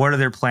 What are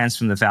their plans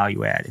from the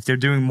value add? If they're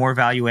doing more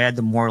value add,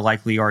 the more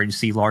likely are you to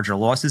see larger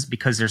losses,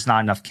 because there's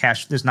not enough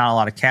cash. There's not a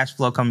lot of cash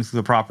flow coming through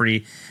the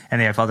property, and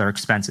they have other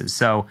expenses.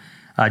 So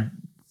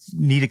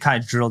need to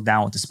kind of drill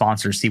down with the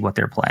sponsor, see what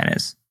their plan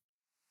is.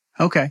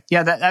 Okay,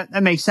 yeah,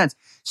 that makes sense.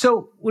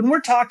 So when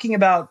we're talking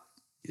about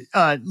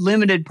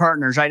limited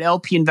partners, right,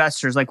 LP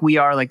investors like we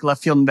are, like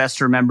Left Field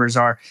Investor members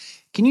are,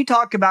 can you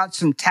talk about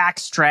some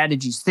tax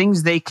strategies,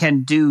 things they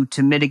can do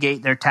to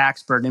mitigate their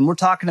tax burden? And we're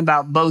talking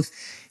about both,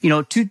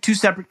 two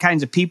separate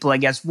kinds of people, I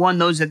guess. One,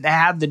 those that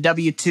have the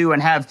W-2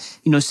 and have,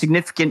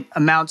 significant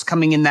amounts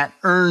coming in that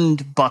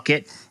earned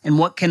bucket. And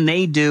what can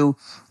they do,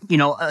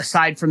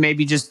 aside from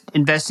maybe just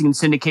investing in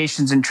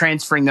syndications and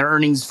transferring their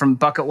earnings from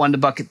bucket 1 to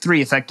bucket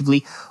 3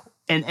 effectively?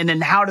 And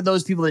then how do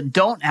those people that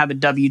don't have a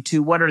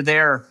W-2, what are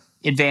their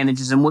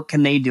advantages and what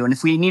can they do? And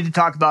if we need to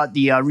talk about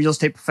the real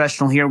estate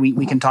professional here,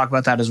 we can talk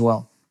about that as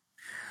well.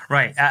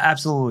 Right,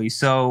 absolutely.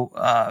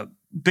 So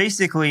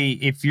basically,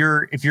 if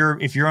you're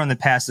on the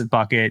passive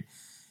bucket,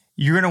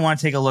 you're going to want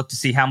to take a look to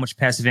see how much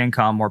passive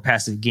income or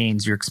passive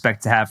gains you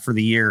expect to have for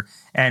the year,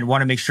 and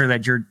want to make sure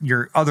that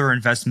your other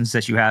investments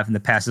that you have in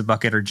the passive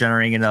bucket are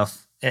generating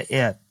enough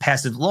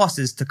passive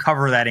losses to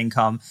cover that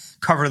income,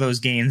 cover those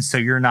gains, so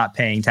you're not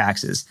paying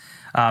taxes.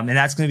 And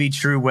that's going to be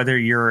true whether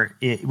you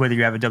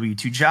have a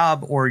W-2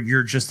 job or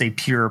you're just a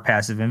pure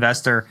passive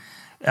investor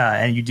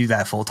and you do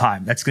that full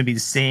time. That's going to be the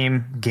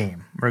same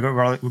game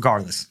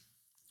regardless.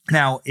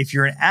 Now, if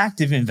you're an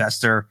active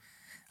investor,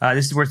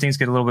 this is where things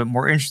get a little bit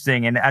more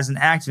interesting. And as an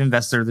active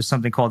investor, there's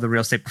something called the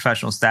real estate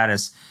professional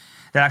status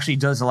that actually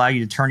does allow you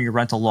to turn your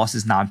rental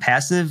losses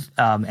non-passive,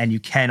 and you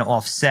can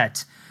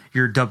offset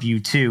your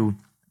W-2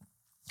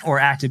 or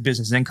active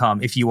business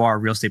income if you are a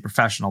real estate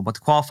professional. But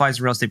to qualify as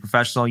a real estate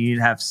professional, you need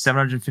to have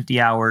 750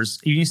 hours.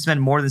 You need to spend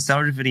more than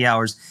 750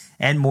 hours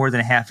and more than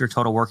half your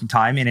total working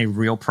time in a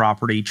real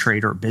property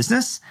trade or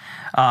business.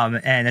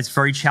 And it's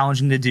very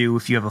challenging to do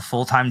if you have a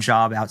full-time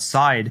job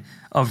outside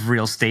of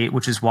real estate,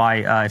 which is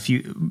why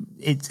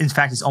in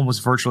fact, it's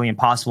almost virtually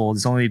impossible.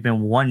 There's only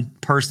been one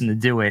person to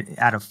do it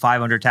out of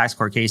 500 tax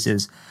court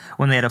cases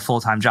when they had a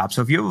full-time job.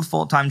 So if you have a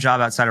full-time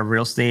job outside of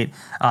real estate,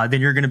 then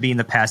you're going to be in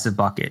the passive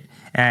bucket.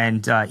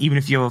 And even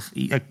if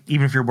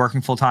you're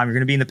working full-time, you're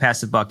going to be in the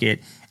passive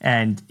bucket,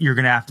 and you're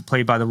going to have to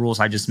play by the rules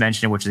I just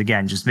mentioned, which is,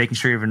 again, just making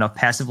sure you have enough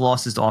passive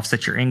losses to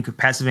offset your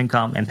passive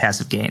income and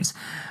passive gains.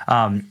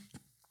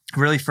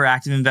 Really, for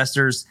active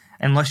investors,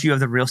 unless you have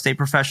the real estate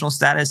professional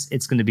status,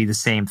 it's going to be the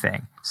same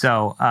thing.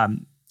 So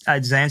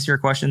does that answer your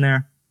question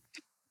there?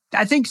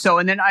 I think so.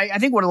 And then I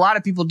think what a lot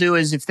of people do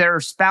is if their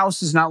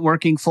spouse is not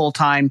working full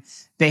time,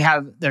 they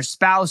have their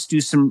spouse do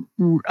some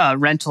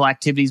rental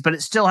activities, but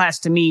it still has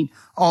to meet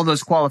all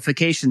those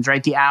qualifications,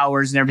 right? The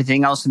hours and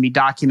everything else, and be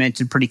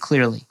documented pretty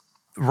clearly.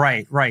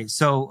 Right.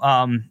 So,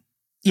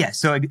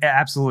 so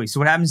absolutely. So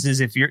what happens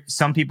is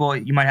some people,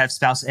 you might have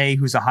spouse A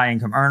who's a high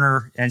income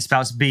earner and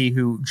spouse B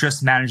who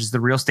just manages the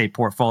real estate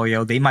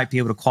portfolio. They might be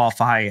able to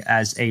qualify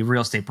as a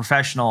real estate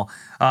professional,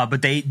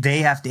 but they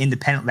have to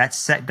independently,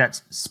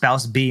 that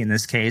spouse B in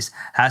this case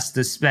has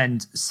to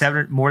spend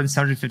more than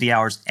 750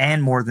 hours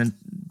and more than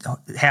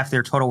half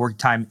their total work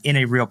time in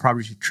a real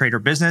property trade or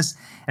business.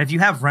 And if you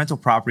have rental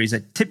properties,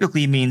 that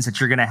typically means that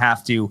you're going to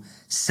have to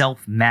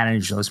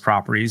self-manage those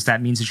properties.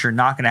 That means that you're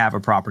not going to have a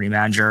property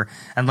manager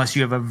unless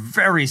you have a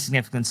very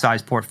significant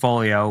size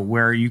portfolio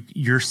where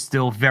you're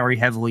still very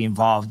heavily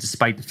involved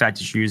despite the fact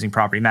that you're using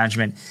property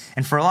management.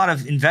 And for a lot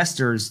of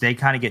investors, they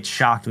kind of get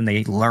shocked when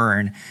they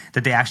learn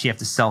that they actually have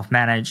to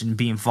self-manage and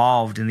be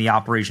involved in the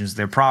operations of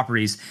their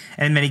properties.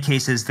 And in many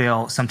cases,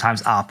 they'll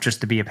sometimes opt just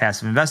to be a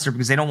passive investor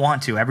because they don't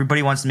want to.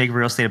 Everybody wants to make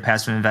real estate a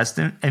passive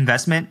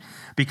investment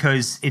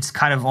because it's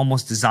kind of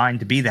almost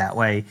designed to be that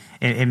way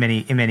in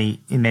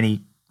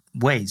many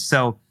ways.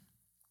 So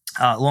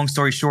long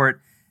story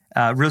short,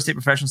 real estate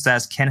professional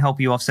status can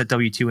help you offset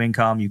W-2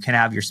 income. You can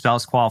have your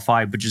spouse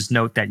qualify, but just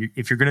note that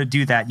if you're going to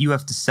do that, you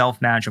have to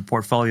self-manage a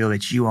portfolio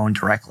that you own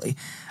directly.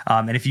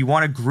 And if you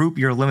want to group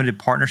your limited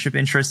partnership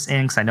interests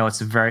in, because I know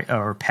it's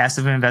or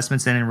passive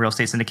investments in real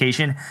estate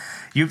syndication,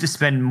 you have to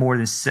spend more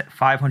than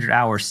 500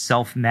 hours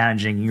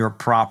self-managing your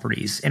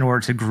properties in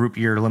order to group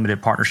your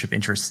limited partnership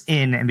interests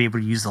in and be able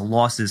to use the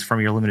losses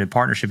from your limited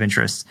partnership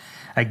interests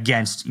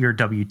against your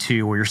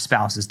W-2 or your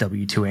spouse's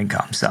W-2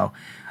 income. So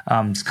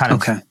it's kind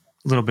of a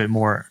little bit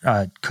more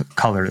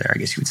color there, I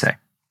guess you would say.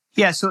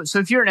 Yeah. So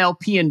if you're an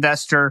LP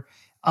investor,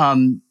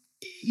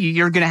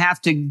 you're going to have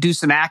to do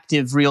some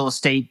active real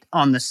estate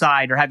on the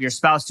side or have your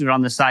spouse do it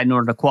on the side in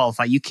order to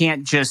qualify. You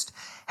can't just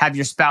have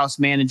your spouse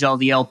manage all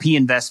the LP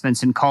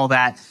investments and call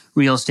that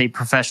real estate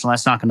professional.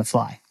 That's not going to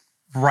fly.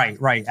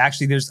 Right.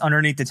 Actually, there's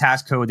underneath the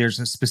tax code, there's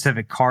a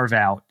specific carve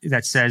out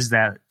that says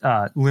that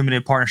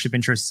limited partnership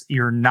interests,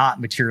 you're not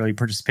materially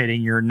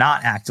participating, you're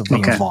not actively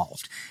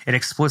involved. It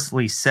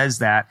explicitly says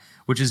that,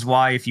 which is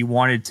why if you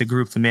wanted to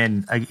group them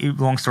in,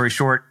 long story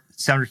short,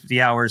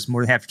 750 hours,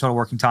 more than half your total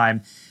working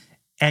time,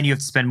 and you have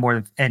to spend more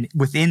than, and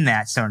within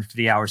that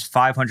 750 hours,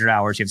 500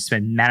 hours, you have to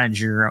spend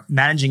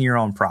managing your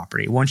own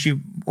property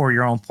or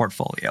your own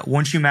portfolio.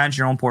 Once you manage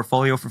your own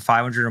portfolio for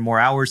 500 or more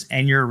hours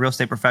and you're a real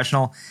estate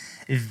professional,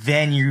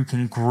 then you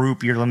can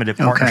group your limited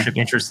partnership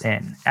interest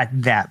in at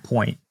that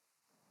point.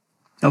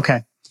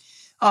 Okay.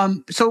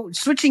 So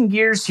switching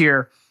gears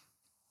here,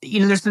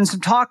 there's been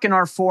some talk in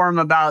our forum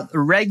about a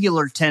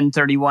regular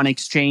 1031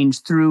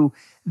 exchange through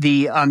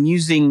the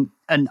using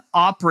an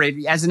operator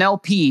as an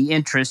LP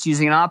interest,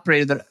 using an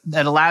operator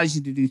that allows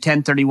you to do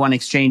 1031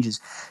 exchanges.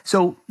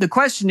 So the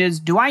question is,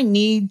 do I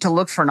need to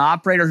look for an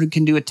operator who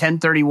can do a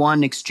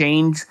 1031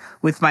 exchange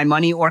with my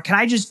money, or can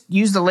I just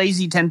use the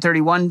lazy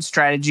 1031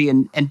 strategy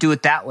and do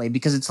it that way?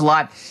 Because it's a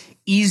lot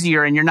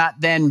easier and you're not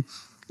then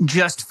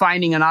just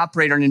finding an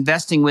operator and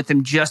investing with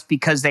them just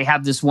because they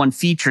have this one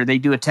feature. They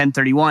do a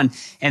 1031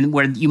 and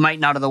where you might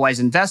not otherwise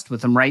invest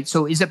with them, right?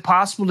 So is it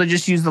possible to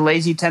just use the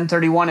lazy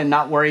 1031 and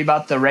not worry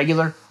about the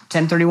regular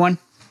 1031?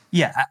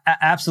 Yeah,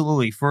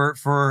 absolutely. For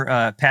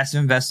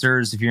passive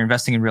investors, if you're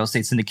investing in real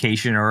estate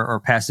syndication or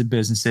passive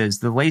businesses,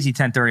 the lazy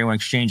 1031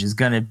 exchange is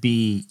going to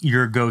be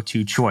your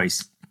go-to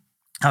choice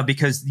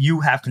because you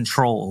have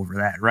control over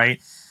that,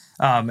 right?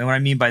 And what I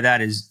mean by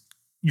that is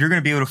you're going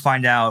to be able to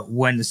find out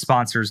when the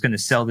sponsor is going to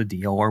sell the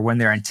deal or when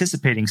they're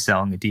anticipating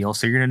selling the deal.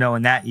 So you're going to know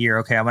in that year,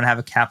 okay, I'm going to have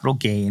a capital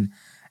gain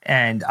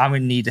and I'm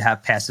going to need to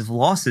have passive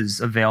losses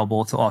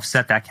available to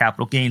offset that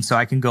capital gain so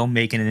I can go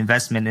make an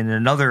investment in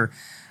another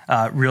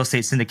real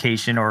estate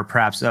syndication or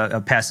perhaps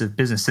a passive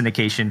business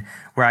syndication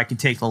where I can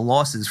take the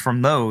losses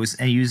from those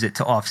and use it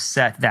to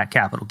offset that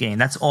capital gain.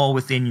 That's all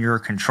within your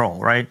control,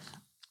 right?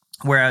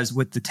 Whereas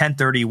with the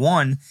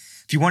 1031,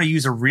 if you want to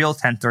use a real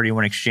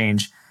 1031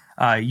 exchange,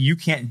 you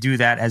can't do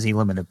that as a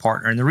limited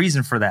partner. And the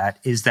reason for that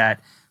is that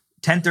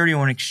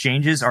 1031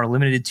 exchanges are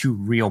limited to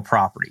real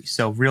property.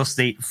 So real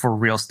estate for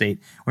real estate.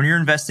 When you're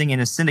investing in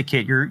a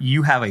syndicate,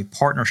 you have a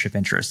partnership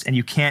interest and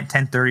you can't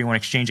 1031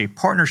 exchange a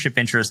partnership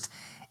interest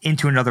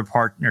into another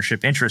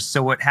partnership interest.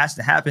 So what has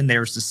to happen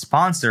there is the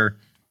sponsor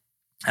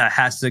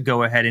has to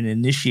go ahead and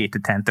initiate the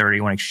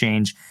 1031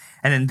 exchange.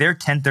 And then they're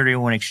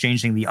 1031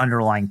 exchanging the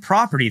underlying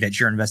property that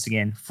you're investing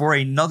in for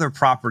another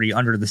property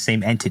under the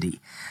same entity.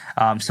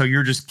 So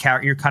you're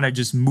kind of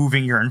just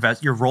moving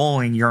you're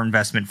rolling your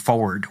investment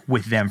forward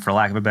with them, for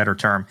lack of a better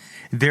term.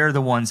 They're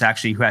the ones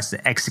actually who has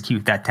to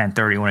execute that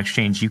 1031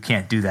 exchange. You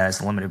can't do that as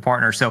a limited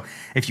partner. So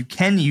if you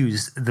can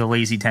use the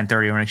lazy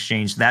 1031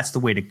 exchange, that's the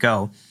way to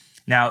go.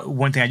 Now,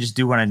 one thing I just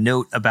do want to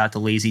note about the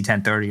lazy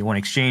 1031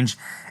 exchange,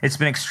 it's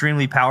been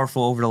extremely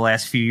powerful over the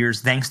last few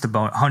years thanks to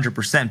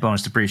 100%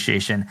 bonus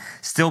depreciation.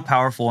 Still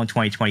powerful in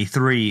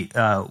 2023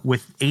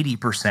 with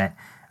 80%.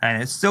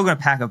 And it's still going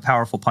to pack a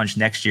powerful punch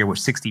next year with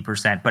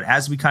 60%. But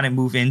as we kind of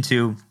move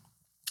into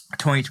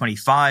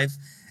 2025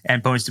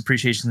 and bonus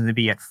depreciation is going to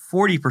be at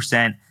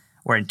 40%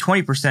 or in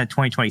 20%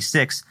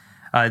 2026,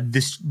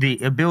 the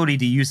ability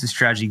to use this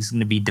strategy is going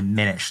to be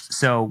diminished.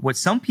 So what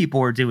some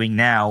people are doing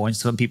now and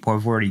some people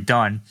have already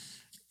done,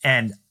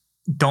 and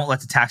don't let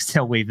the tax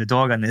tail wave the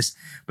dog on this,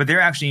 but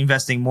they're actually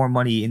investing more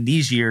money in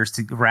these years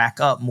to rack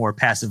up more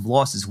passive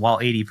losses while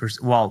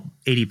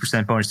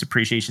 80% bonus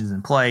depreciation is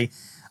in play.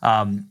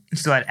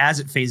 So that as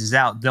it phases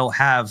out, they'll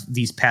have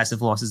these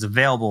passive losses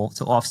available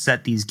to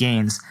offset these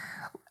gains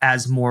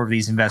as more of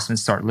these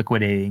investments start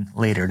liquidating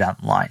later down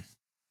the line.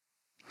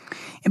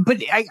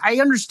 But I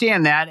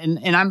understand that,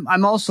 and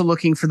I'm also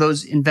looking for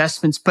those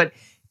investments, but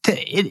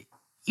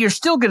you're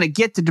still going to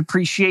get the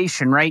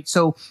depreciation, right?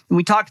 So and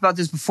we talked about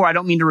this before. I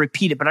don't mean to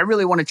repeat it, but I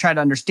really want to try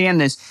to understand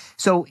this.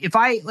 So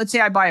let's say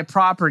I buy a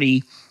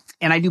property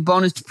and I do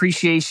bonus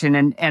depreciation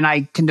and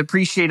I can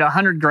depreciate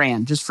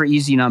 $100,000 just for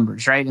easy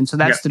numbers, right? And so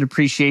that's the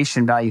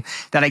depreciation value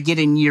that I get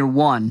in year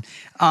one.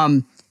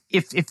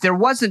 If there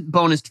wasn't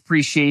bonus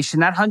depreciation,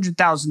 that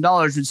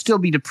 $100,000 would still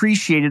be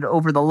depreciated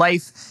over the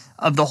life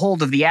of the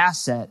hold of the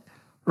asset,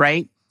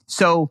 right?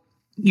 So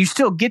you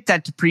still get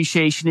that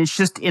depreciation. It's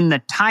just in the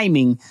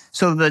timing.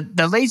 So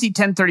the lazy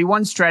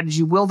 1031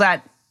 strategy, will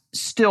that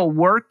still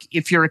work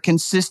if you're a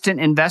consistent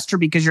investor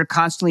because you're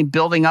constantly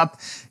building up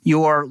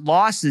your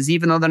losses,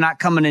 even though they're not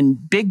coming in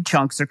big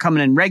chunks, they're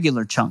coming in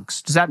regular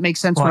chunks? Does that make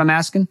sense what I'm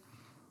asking?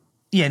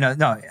 Yeah,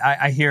 no,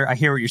 I hear what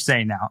you're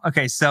saying now.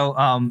 Okay,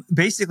 so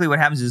basically what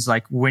happens is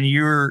like when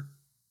you're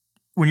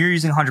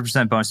using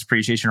 100% bonus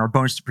depreciation or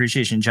bonus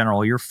depreciation in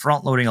general, you're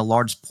front loading a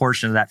large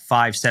portion of that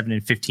 5, 7,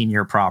 and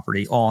 15-year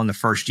property all in the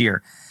first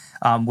year.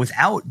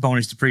 Without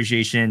bonus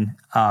depreciation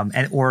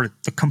or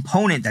the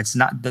component that's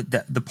not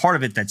the part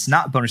of it that's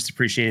not bonus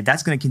depreciated,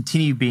 that's going to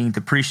continue being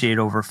depreciated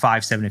over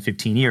 5, 7, and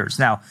 15 years.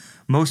 Now,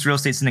 most real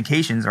estate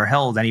syndications are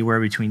held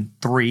anywhere between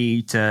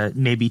 3 to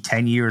maybe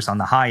 10 years on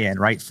the high end,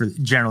 right? For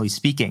generally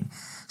speaking.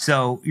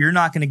 So you're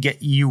not going to get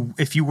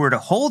if you were to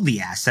hold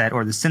the asset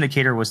or the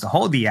syndicator was to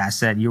hold the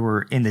asset, you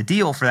were in the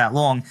deal for that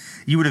long,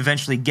 you would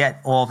eventually get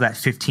all of that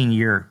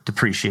 15-year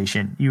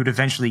depreciation. You would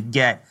eventually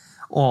get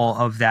all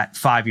of that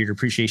 5-year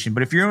depreciation.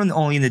 But if you're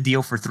only in the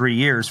deal for 3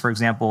 years, for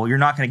example, you're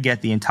not going to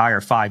get the entire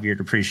 5-year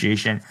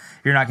depreciation.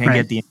 You're not going to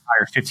get the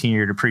entire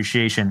 15-year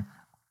depreciation.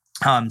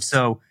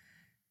 So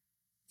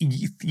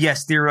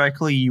yes,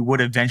 theoretically, you would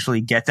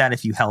eventually get that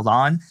if you held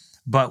on.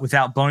 But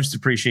without bonus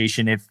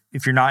depreciation,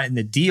 if you're not in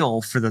the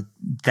deal for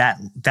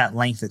that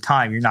length of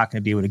time, you're not going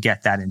to be able to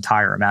get that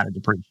entire amount of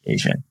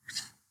depreciation.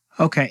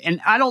 Okay.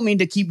 And I don't mean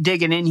to keep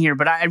digging in here,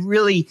 but I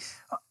really,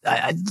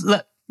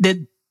 the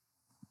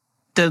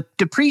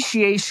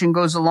depreciation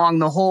goes along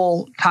the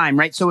whole time,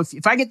 right? So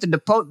if I get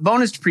the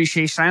bonus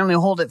depreciation, I only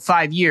hold it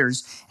 5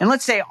 years. And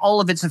let's say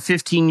all of it's a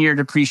 15-year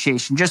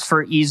depreciation, just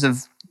for ease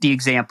of the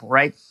example,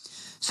 right?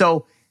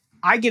 So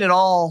I get it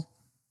all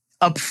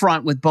up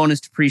front with bonus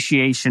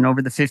depreciation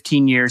over the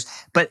 15 years.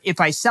 But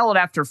if I sell it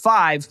after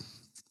 5,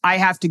 I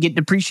have to get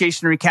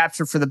depreciation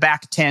recapture for the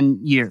back 10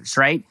 years,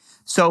 right?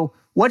 So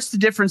what's the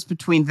difference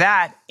between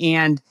that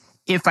and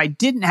if I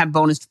didn't have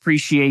bonus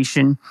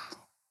depreciation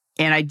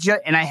and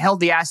I held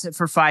the asset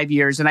for 5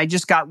 years and I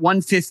just got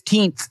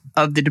 1/15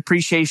 of the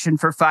depreciation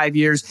for 5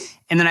 years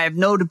and then I have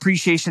no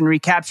depreciation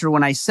recapture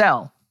when I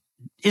sell?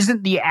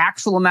 Isn't the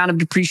actual amount of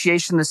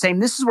depreciation the same?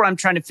 This is what I'm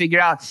trying to figure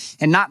out.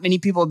 And not many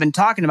people have been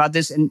talking about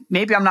this. And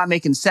maybe I'm not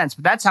making sense,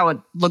 but that's how it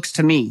looks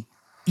to me.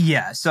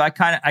 Yeah. So I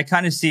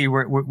kind of see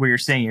what you're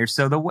saying here.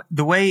 So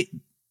the way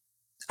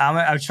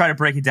I'll try to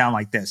break it down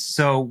like this.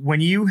 So when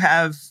you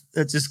have,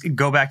 let's just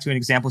go back to an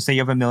example. Say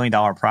you have $1 million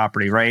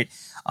property, right?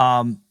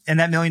 And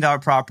that $1 million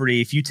property,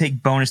 if you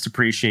take bonus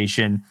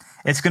depreciation,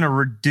 it's going to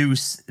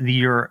reduce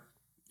your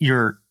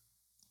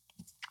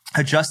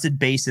adjusted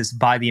basis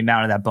by the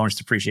amount of that bonus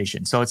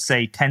depreciation. So let's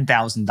say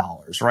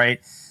 $10,000, right?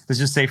 Let's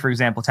just say, for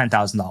example,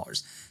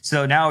 $10,000.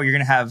 So now you're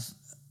going to have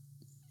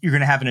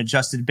an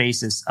adjusted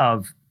basis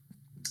of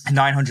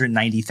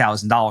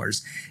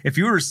 $990,000. If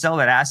you were to sell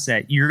that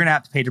asset, you're going to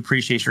have to pay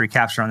depreciation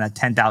recapture on that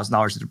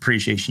 $10,000 of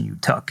depreciation you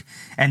took.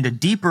 And the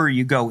deeper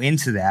you go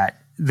into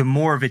that, the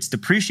more of it's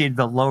depreciated,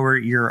 the lower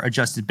your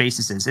adjusted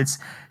basis is.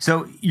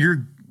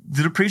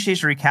 The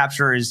depreciation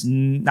recapture is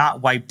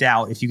not wiped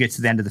out if you get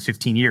to the end of the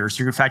 15 years.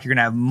 So in fact, you're going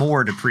to have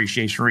more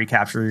depreciation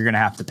recapture you're going to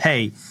have to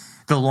pay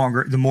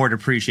the more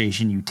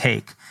depreciation you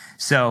take.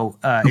 So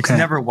It's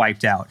never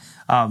wiped out.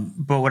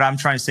 But what I'm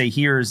trying to say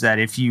here is that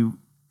if you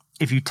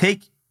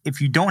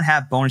don't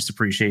have bonus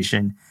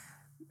depreciation,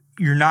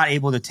 you're not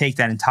able to take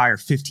that entire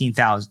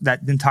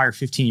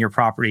 15-year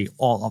property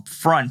all up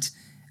front,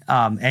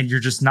 and you're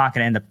just not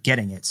going to end up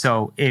getting it.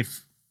 So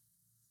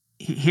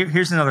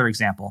here's another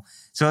example.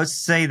 So let's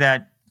say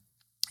that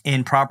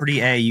in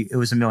property A, it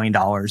was $1 million.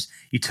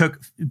 You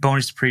took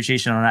bonus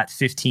depreciation on that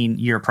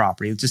 15-year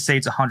property. Let's just say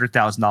it's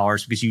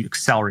 $100,000 because you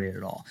accelerated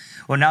it all.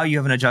 Well, now you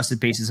have an adjusted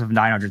basis of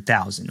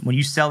 $900,000. When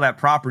you sell that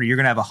property, you're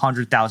going to have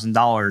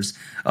 $100,000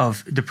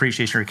 of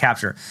depreciation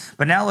recapture.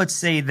 But now let's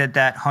say that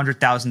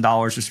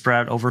 $100,000 is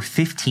spread out over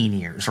 15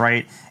 years,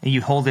 right? And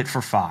you hold it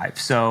for 5.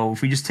 So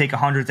if we just take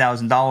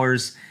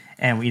 $100,000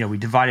 and we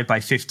divide it by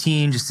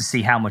 15 just to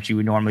see how much you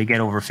would normally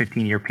get over a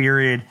 15-year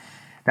period,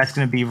 that's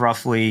going to be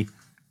roughly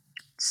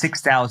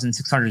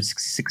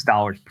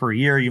 $6,666 per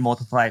year. You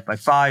multiply it by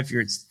 5,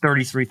 it's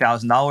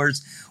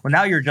 $33,000. Well,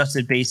 now your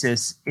adjusted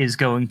basis is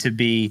going to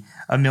be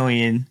 $1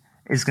 million.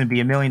 It's going to be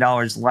 $1 million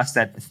less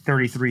than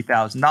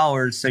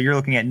 $33,000. So you're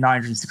looking at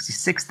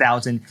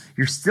 $966,000.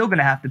 You're still going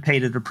to have to pay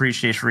the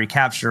depreciation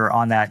recapture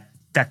on that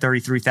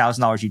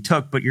 $33,000 you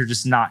took, but you're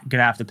just not going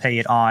to have to pay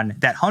it on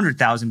that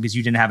 $100,000 because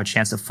you didn't have a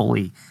chance to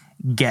fully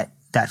get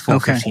that full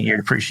 15-year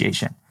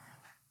depreciation.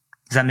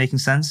 Is that making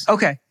sense?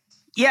 Okay.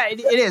 Yeah,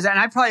 it is. And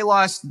I probably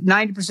lost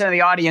 90% of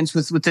the audience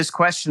with this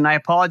question. I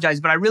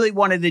apologize, but I really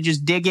wanted to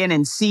just dig in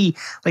and see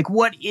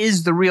what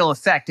is the real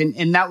effect.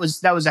 And that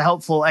was a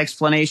helpful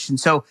explanation.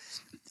 So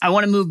I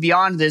want to move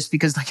beyond this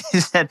because, like I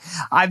said,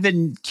 I've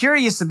been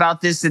curious about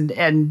this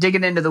and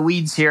digging into the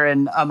weeds here.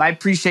 And I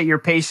appreciate your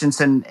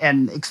patience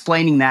and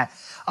explaining that.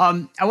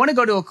 I want to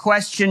go to a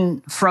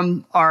question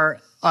from our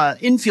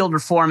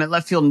infielder forum at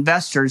Left Field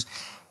Investors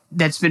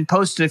that's been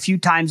posted a few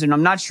times, and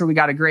I'm not sure we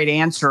got a great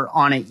answer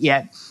on it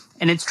yet.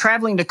 and it's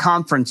traveling to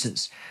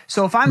conferences.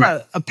 So if I'm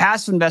a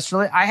passive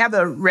investor, I have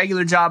a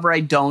regular job or I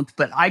don't,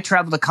 but I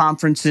travel to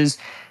conferences.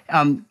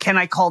 Can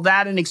I call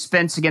that an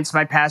expense against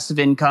my passive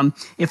income?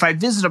 If I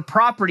visit a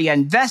property I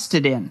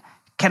invested in,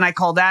 can I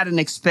call that an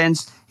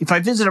expense? If I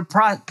visit a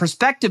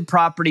prospective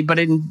property but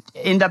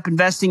end up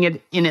investing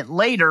in it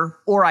later,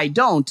 or I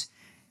don't,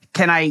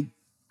 can I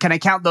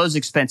count those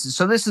expenses?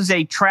 So this is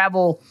a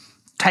travel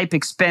type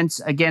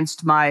expense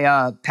against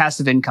my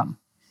passive income.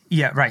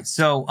 Yeah, right.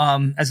 So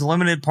as a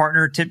limited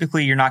partner,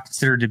 typically you're not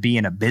considered to be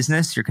in a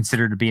business. You're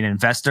considered to be an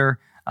investor.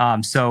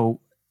 So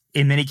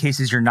in many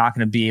cases, you're not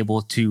going to be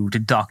able to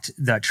deduct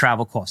the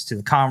travel costs to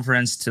the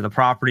conference, to the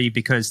property,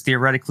 because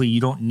theoretically you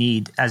don't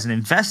need, as an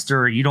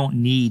investor, you don't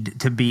need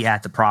to be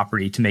at the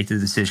property to make the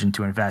decision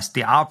to invest.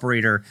 The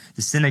operator,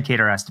 the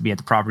syndicator has to be at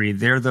the property.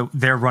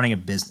 They're running a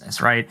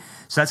business, right?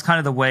 So that's kind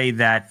of the way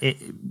that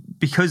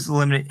because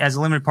as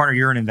a limited partner,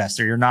 you're an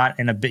investor. You're not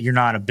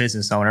a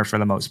business owner for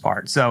the most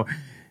part. So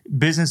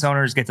business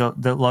owners get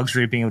the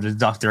luxury of being able to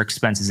deduct their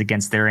expenses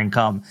against their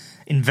income.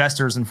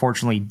 Investors,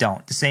 unfortunately,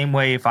 don't. The same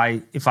way, if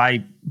I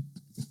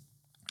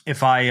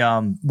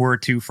were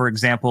to, for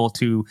example,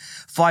 to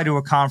fly to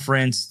a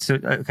conference,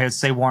 let's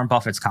say Warren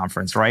Buffett's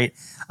conference, right?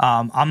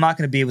 I'm not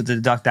going to be able to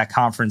deduct that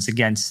conference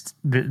against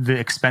the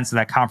expense of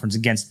that conference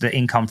against the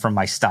income from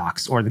my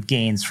stocks or the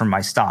gains from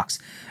my stocks,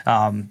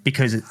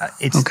 because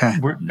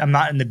I'm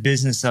not in the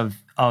business of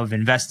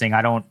investing.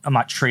 I'm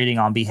not trading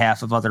on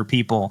behalf of other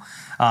people.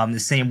 The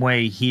same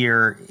way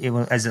here,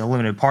 as a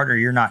limited partner,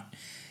 you're not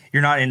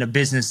in a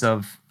business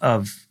of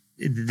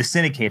the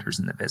syndicators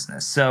in the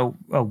business. So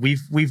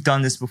we've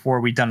done this before.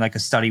 We've done like a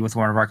study with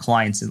one of our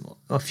clients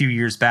a few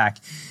years back,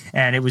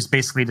 and it was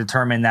basically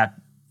determined that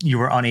you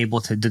were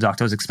unable to deduct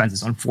those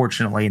expenses,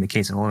 unfortunately, in the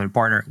case of a limited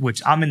partner,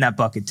 which I'm in that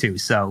bucket too.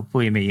 So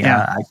believe me,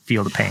 I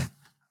feel the pain.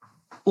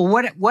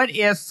 Well, what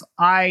if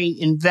I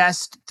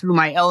invest through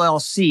my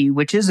LLC,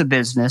 which is a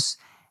business,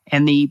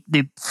 and the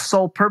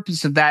sole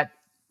purpose of that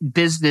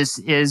business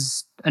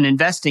is an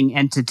investing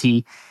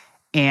entity,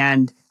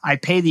 and I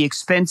pay the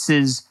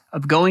expenses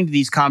of going to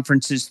these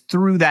conferences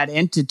through that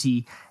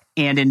entity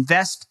and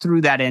invest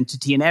through that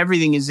entity, and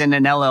everything is in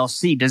an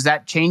LLC? Does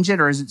that change it,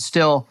 or is it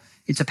still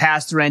it's a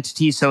pass-through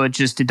entity, so it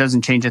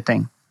doesn't change a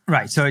thing?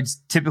 Right. So it's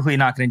typically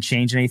not going to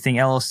change anything.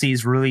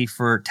 LLCs really,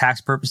 for tax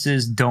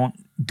purposes, don't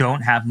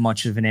have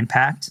much of an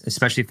impact,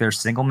 especially if they're a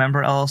single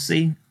member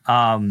LLC.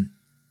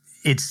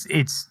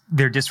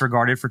 They're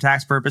disregarded for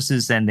tax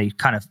purposes, and they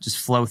kind of just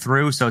flow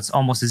through. So it's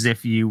almost as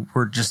if you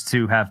were just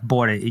to have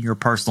bought it in your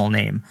personal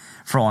name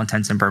for all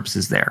intents and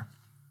purposes there.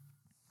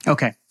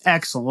 Okay,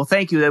 excellent. Well,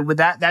 thank you. With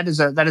that is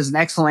an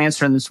excellent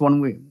answer in this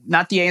one.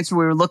 Not the answer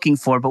we were looking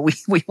for, but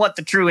we want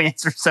the true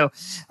answer. So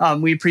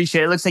we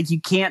appreciate it. It looks like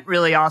you can't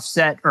really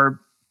offset or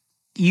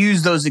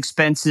use those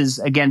expenses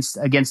against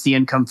the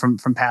income from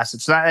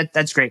passive. So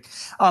that's great.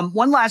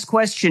 One last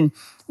question.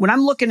 When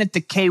I'm looking at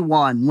the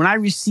K1, when I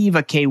receive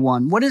a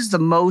K1, what is the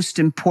most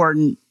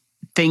important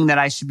thing that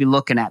I should be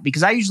looking at?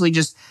 Because I usually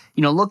just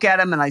look at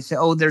them and I say,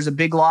 oh, there's a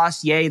big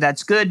loss. Yay,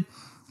 that's good.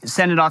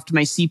 Send it off to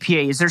my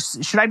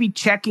CPA. Should I be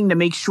checking to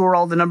make sure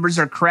all the numbers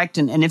are correct?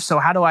 And if so,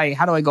 how do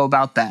I go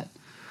about that?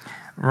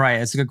 Right,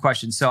 that's a good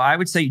question. So I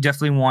would say you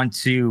definitely want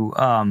to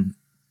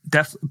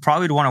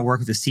probably want to work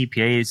with the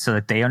CPA so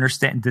that they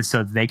understand this,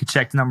 so that they could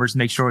check the numbers and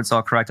make sure it's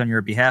all correct on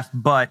your behalf.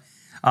 But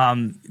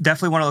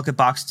definitely want to look at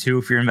box 2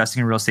 if you're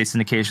investing in real estate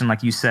syndication.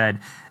 Like you said,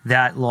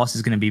 that loss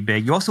is going to be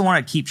big. You also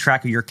want to keep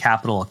track of your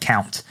capital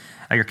account.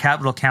 Your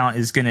capital account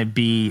is going to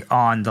be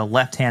on the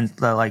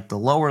the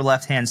lower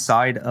left-hand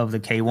side of the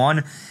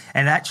K1,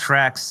 and that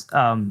tracks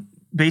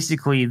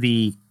basically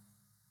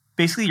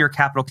your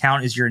capital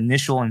account is your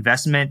initial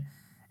investment,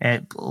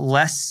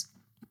 less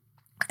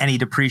any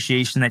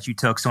depreciation that you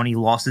took, so any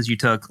losses you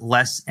took,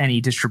 less any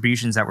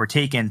distributions that were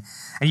taken.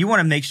 And you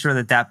want to make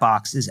sure that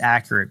box is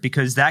accurate,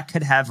 because that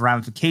could have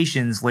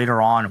ramifications later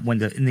on when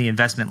the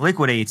investment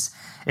liquidates.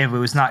 If it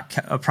was not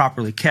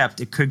properly kept,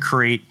 it could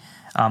create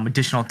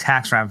additional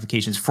tax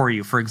ramifications for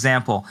you. For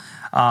example,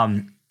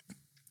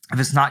 if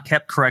it's not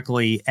kept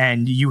correctly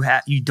and you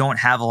don't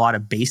have a lot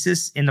of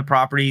basis in the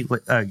property,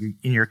 in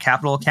your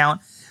capital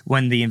account,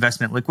 when the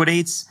investment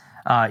liquidates,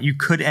 you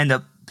could end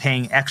up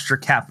paying extra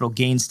capital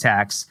gains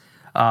tax,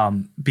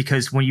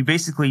 because when you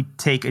basically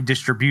take a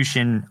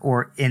distribution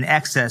or in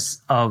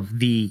excess of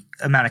the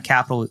amount of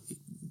capital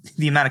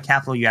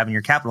you have in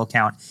your capital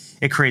account,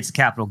 it creates a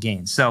capital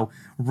gain. So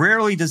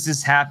rarely does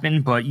this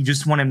happen, but you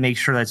just want to make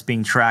sure that's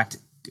being tracked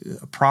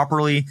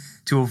properly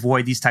to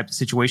avoid these types of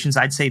situations.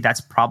 I'd say that's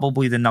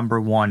probably the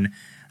number one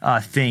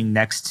thing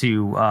next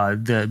to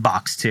the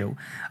box 2.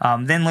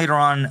 Then later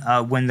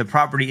on, when the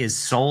property is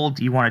sold,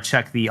 you want to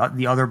check the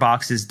other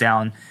boxes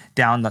down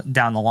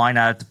the line.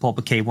 I have to pull up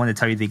a K1 to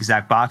tell you the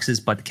exact boxes,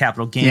 but the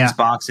capital gains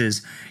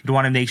boxes, you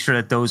want to make sure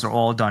that those are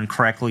all done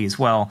correctly as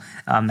well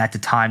at the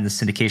time the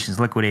syndication is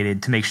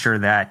liquidated, to make sure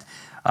that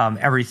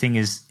everything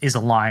is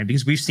aligned,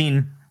 because we've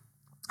seen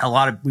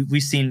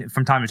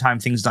from time to time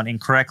things done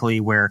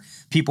incorrectly where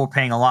people are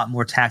paying a lot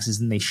more taxes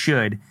than they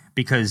should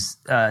because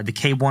the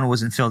K1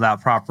 wasn't filled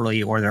out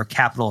properly or their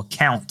capital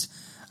account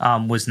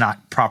was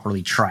not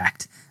properly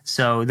tracked.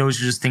 So those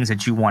are just things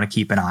that you want to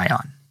keep an eye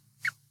on.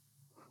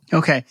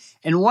 Okay.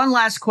 And one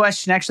last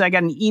question. Actually, I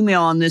got an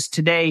email on this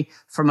today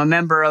from a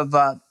member of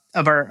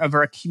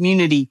our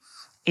community,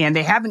 and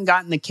they haven't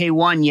gotten the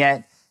K1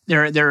 yet.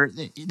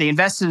 They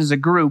invested as a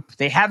group.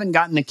 They haven't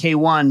gotten the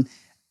K1,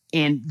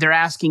 and they're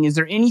asking, is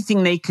there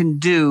anything they can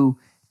do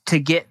to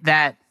get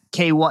that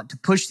K1, to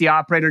push the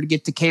operator to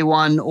get the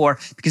K1, or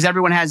because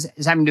everyone is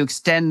having to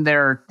extend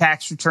their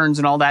tax returns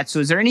and all that. So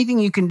is there anything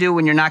you can do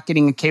when you're not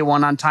getting a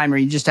K1 on time, or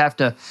you just have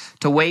to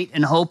wait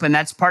and hope? And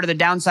that's part of the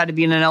downside of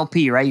being an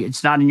LP, right?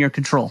 It's not in your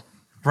control.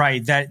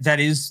 Right. That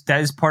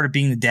is part of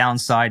being the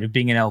downside of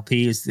being an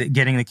LP, is that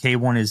getting the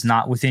K1 is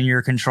not within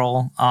your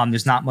control.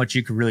 There's not much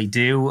you can really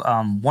do.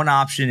 One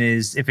option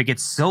is, if it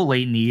gets so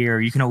late in the year,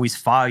 you can always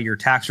file your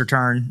tax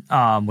return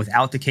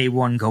without the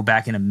K1, go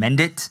back and amend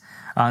it.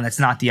 That's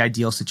not the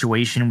ideal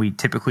situation. We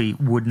typically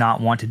would not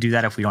want to do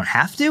that if we don't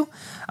have to.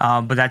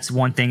 But that's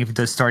one thing. If it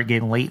does start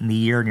getting late in the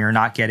year and you're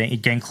not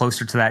getting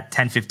closer to that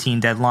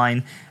 10-15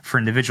 deadline for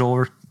individual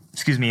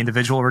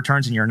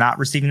returns, and you're not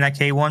receiving that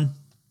K1,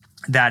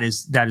 that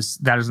is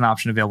an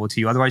option available to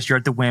you. Otherwise, you're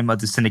at the whim of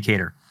the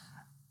syndicator.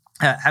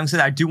 Having said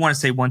that, I do want to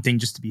say one thing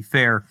just to be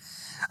fair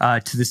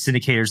to the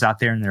syndicators out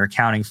there and their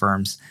accounting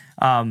firms.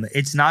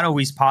 It's not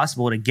always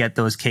possible to get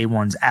those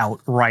K1s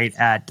out right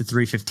at the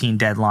 3/15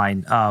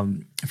 deadline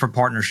for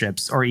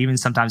partnerships, or even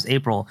sometimes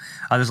April.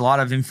 There's a lot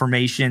of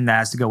information that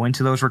has to go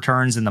into those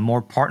returns, and the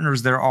more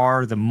partners there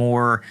are, the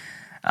more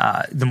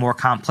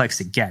complex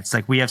it gets.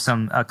 Like, we have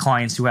some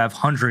clients who have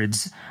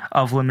hundreds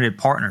of limited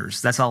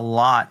partners. That's a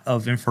lot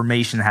of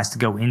information that has to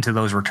go into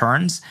those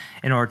returns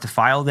in order to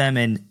file them,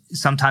 and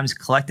sometimes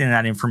collecting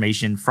that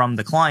information from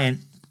the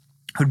client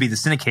would be the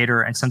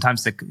syndicator, and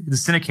sometimes the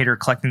syndicator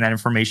collecting that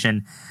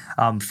information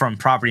from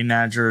property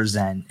managers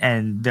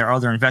and their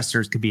other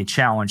investors could be a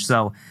challenge.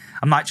 So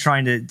I'm not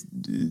trying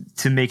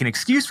to make an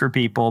excuse for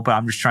people, but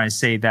I'm just trying to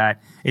say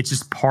that it's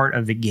just part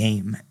of the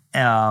game.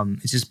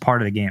 It's just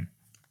part of the game.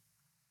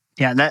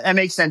 Yeah, that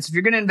makes sense. If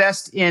you're going to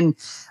invest in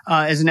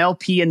as an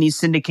LP in these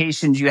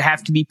syndications, you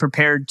have to be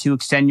prepared to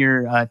extend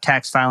your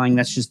tax filing.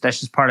 That's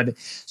just part of it.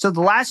 So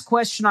the last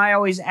question I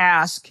always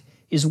ask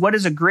is, what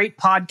is a great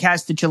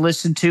podcast that you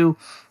listen to?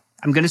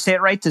 I'm going to say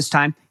it right this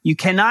time. You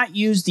cannot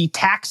use the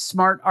Tax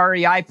Smart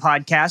REI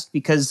podcast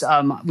because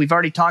we've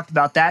already talked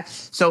about that.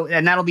 So,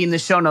 and that'll be in the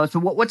show notes.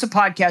 But what's a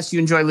podcast you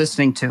enjoy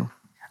listening to?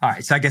 All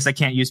right. So I guess I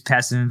can't use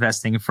passive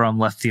investing from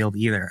left field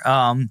either.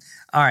 All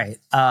right.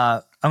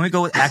 I'm going to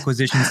go with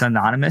Acquisitions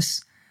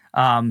Anonymous.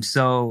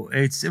 So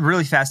it's a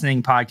really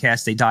fascinating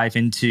podcast. They dive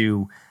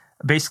into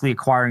basically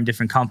acquiring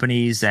different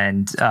companies,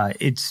 and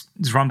it's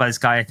run by this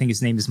guy. I think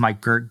his name is Mike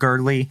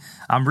Girdley.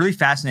 Really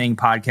fascinating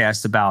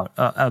podcast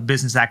about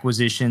business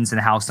acquisitions and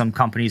how some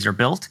companies are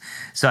built.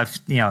 So,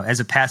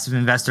 as a passive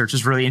investor, it's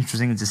just really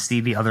interesting to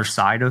see the other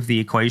side of the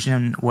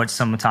equation, what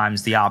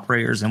sometimes the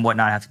operators and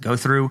whatnot have to go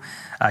through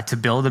to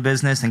build a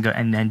business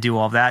and do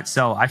all of that.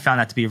 So I found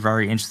that to be a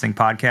very interesting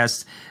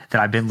podcast that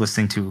I've been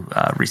listening to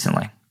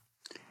recently.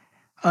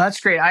 Oh,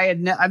 that's great. I've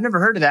never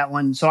heard of that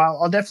one, so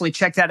I'll definitely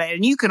check that out.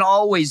 And you can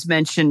always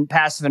mention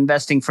passive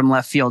investing from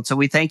left field, so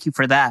we thank you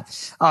for that.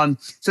 So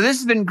this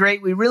has been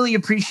great. We really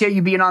appreciate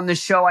you being on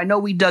this show. I know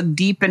we dug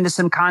deep into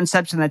some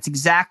concepts, and that's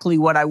exactly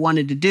what I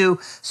wanted to do.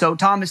 So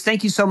Thomas,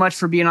 thank you so much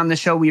for being on the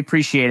show. We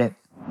appreciate it.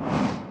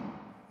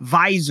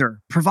 Visor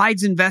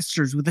provides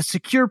investors with a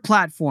secure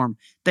platform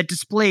that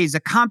displays a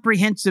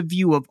comprehensive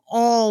view of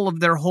all of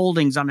their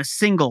holdings on a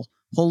single,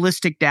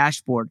 holistic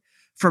dashboard.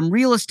 From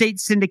real estate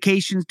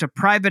syndications to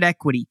private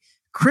equity,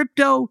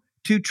 crypto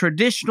to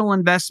traditional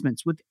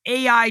investments, with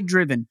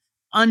AI-driven,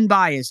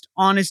 unbiased,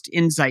 honest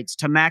insights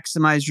to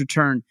maximize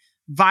return,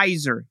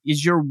 Visor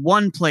is your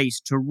one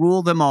place to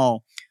rule them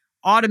all.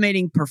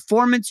 Automating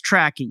performance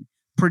tracking,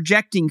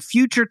 projecting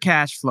future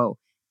cash flow,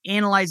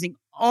 analyzing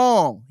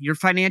all your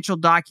financial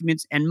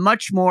documents, and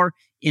much more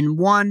in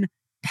one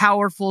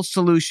powerful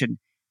solution,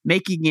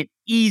 making it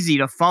easy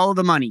to follow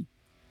the money.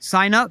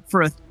 Sign up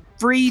for a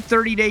free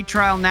 30-day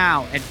trial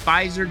now at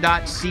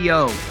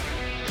Visor.co.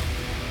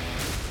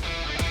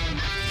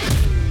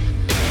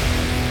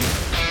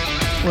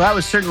 Well, that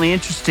was certainly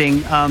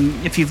interesting.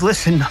 If you've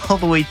listened all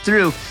the way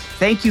through,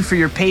 thank you for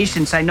your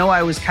patience. I know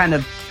I was kind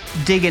of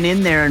digging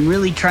in there and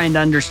really trying to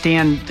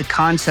understand the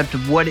concept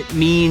of what it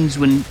means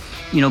when,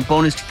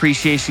 bonus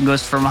depreciation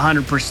goes from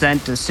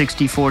 100% to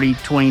 60, 40,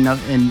 20,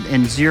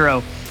 and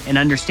 0, and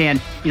understand,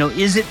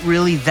 is it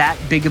really that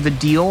big of a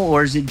deal,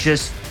 or is it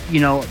just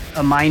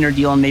a minor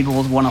deal, and maybe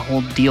we'll want to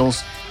hold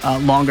deals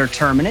longer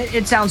term? And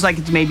it sounds like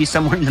it's maybe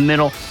somewhere in the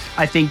middle.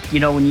 I think,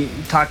 when you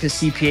talk to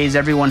CPAs,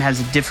 everyone has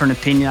a different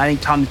opinion. I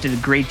think Thomas did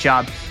a great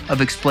job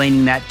of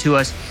explaining that to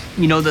us.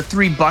 The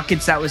three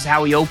buckets, that was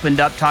how he opened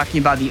up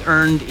talking about the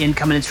earned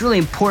income. And it's really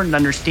important to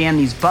understand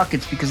these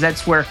buckets, because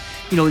that's where,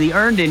 the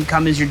earned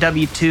income is your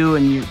W-2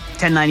 and your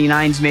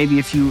 1099s, maybe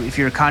if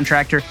you're a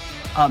contractor.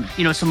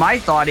 So my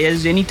thought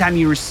is, anytime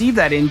you receive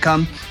that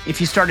income,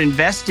 if you start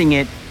investing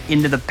it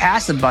into the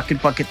passive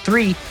bucket, bucket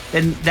 3,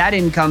 then that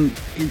income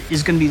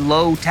is going to be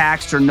low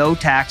taxed or no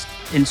taxed.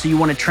 And so you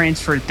want to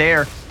transfer it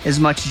there as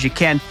much as you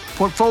can.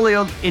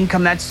 Portfolio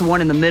income, that's the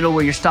one in the middle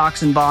where your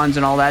stocks and bonds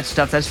and all that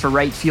stuff. That's for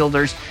right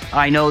fielders.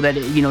 I know that,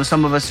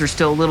 some of us are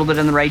still a little bit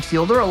in the right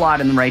field or a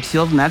lot in the right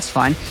field, and that's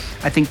fine.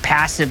 I think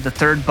passive, the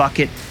third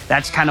bucket,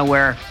 that's kind of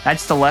where,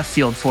 that's the left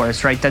field for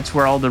us, right? That's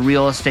where all the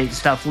real estate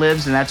stuff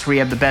lives, and that's where you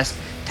have the best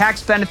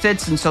tax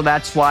benefits. And so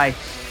that's why,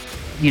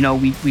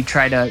 we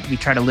try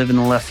to live in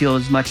the left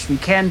field as much as we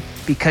can,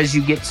 because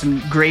you get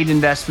some great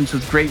investments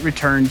with great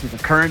returns with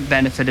a current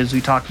benefit, as we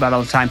talk about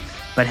all the time.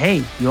 But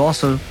hey, you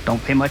also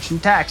don't pay much in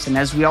tax. And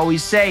as we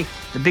always say,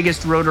 the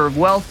biggest eroder of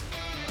wealth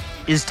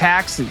is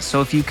taxes.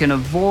 So if you can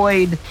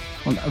avoid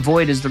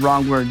is the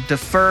wrong word,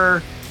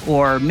 defer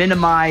or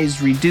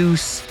minimize,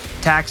 reduce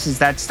taxes,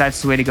 that's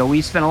the way to go.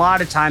 We spent a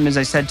lot of time, as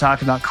I said,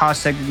 talking about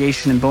cost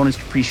segregation and bonus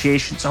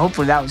depreciation. So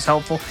hopefully that was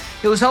helpful.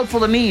 It was helpful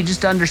to me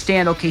just to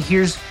understand, okay,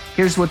 here's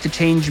what the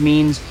change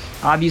means.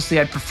 Obviously,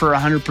 I prefer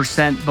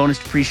 100% bonus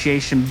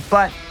depreciation,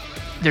 but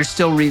there's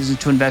still reason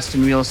to invest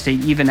in real estate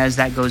even as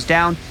that goes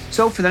down.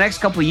 So for the next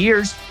couple of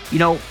years,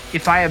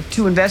 if I have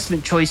two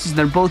investment choices and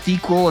they're both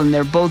equal and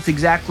they're both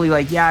exactly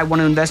like, I want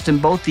to invest in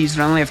both these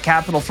and I only have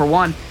capital for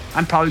one,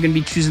 I'm probably going to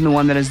be choosing the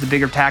one that has the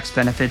bigger tax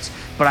benefits,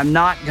 but I'm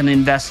not going to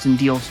invest in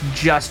deals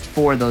just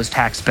for those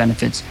tax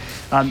benefits.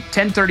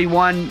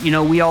 1031,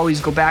 we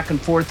always go back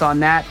and forth on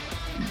that.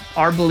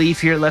 Our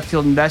belief here at Left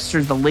Field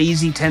Investors, the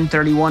lazy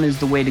 1031 is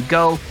the way to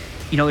go.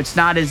 It's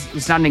not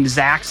an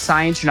exact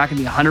science. You're not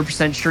going to be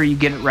 100% sure you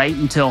get it right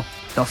until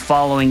the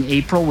following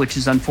April, which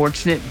is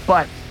unfortunate,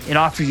 but it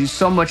offers you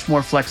so much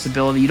more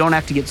flexibility. You don't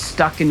have to get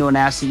stuck into an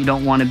asset you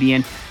don't want to be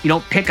in. You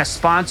don't pick a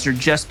sponsor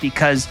just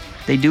because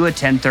they do a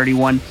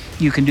 1031.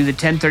 You can do the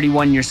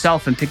 1031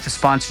 yourself and pick the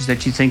sponsors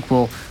that you think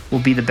will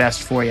be the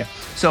best for you.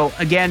 So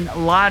again, a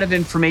lot of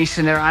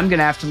information there. I'm going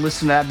to have to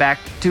listen to that back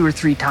 2 or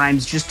 3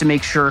 times just to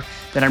make sure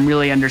that I'm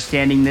really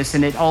understanding this.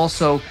 And it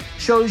also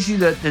shows you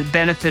the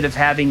benefit of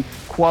having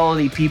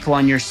quality people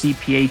on your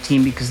CPA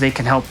team, because they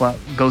can help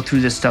go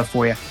through this stuff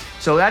for you.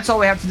 So that's all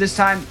we have for this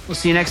time. We'll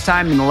see you next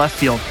time in the left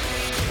field.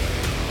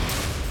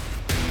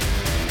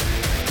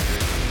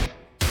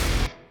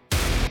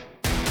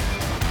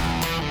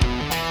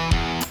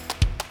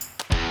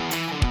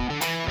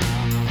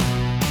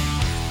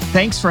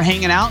 Thanks for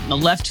hanging out in the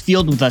left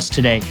field with us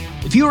today.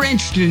 If you are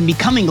interested in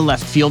becoming a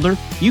left fielder,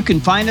 you can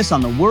find us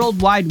on the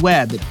World Wide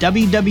Web at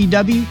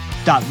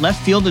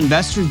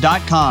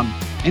www.leftfieldinvestors.com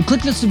and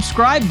click the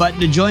subscribe button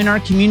to join our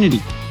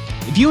community.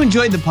 If you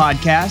enjoyed the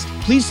podcast,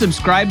 please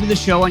subscribe to the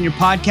show on your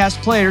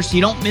podcast player so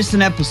you don't miss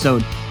an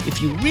episode.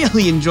 If you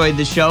really enjoyed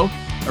the show,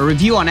 a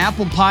review on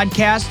Apple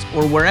Podcasts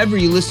or wherever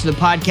you listen to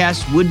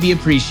podcasts would be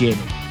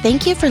appreciated.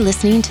 Thank you for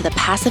listening to the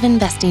Passive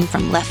Investing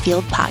from Left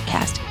Field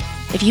podcast.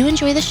 If you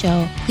enjoy the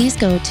show, please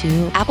go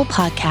to Apple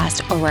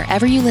Podcasts or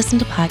wherever you listen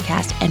to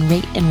podcasts and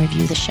rate and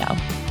review the show.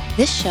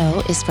 This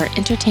show is for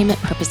entertainment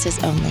purposes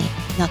only.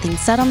 Nothing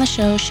said on the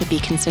show should be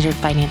considered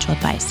financial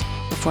advice.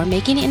 Before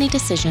making any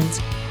decisions,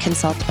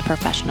 consult a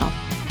professional.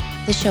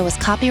 This show is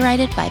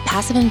copyrighted by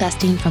Passive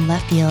Investing from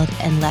Left Field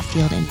and Left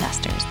Field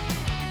Investors.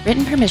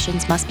 Written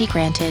permissions must be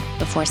granted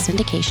before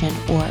syndication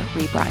or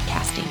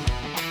rebroadcasting.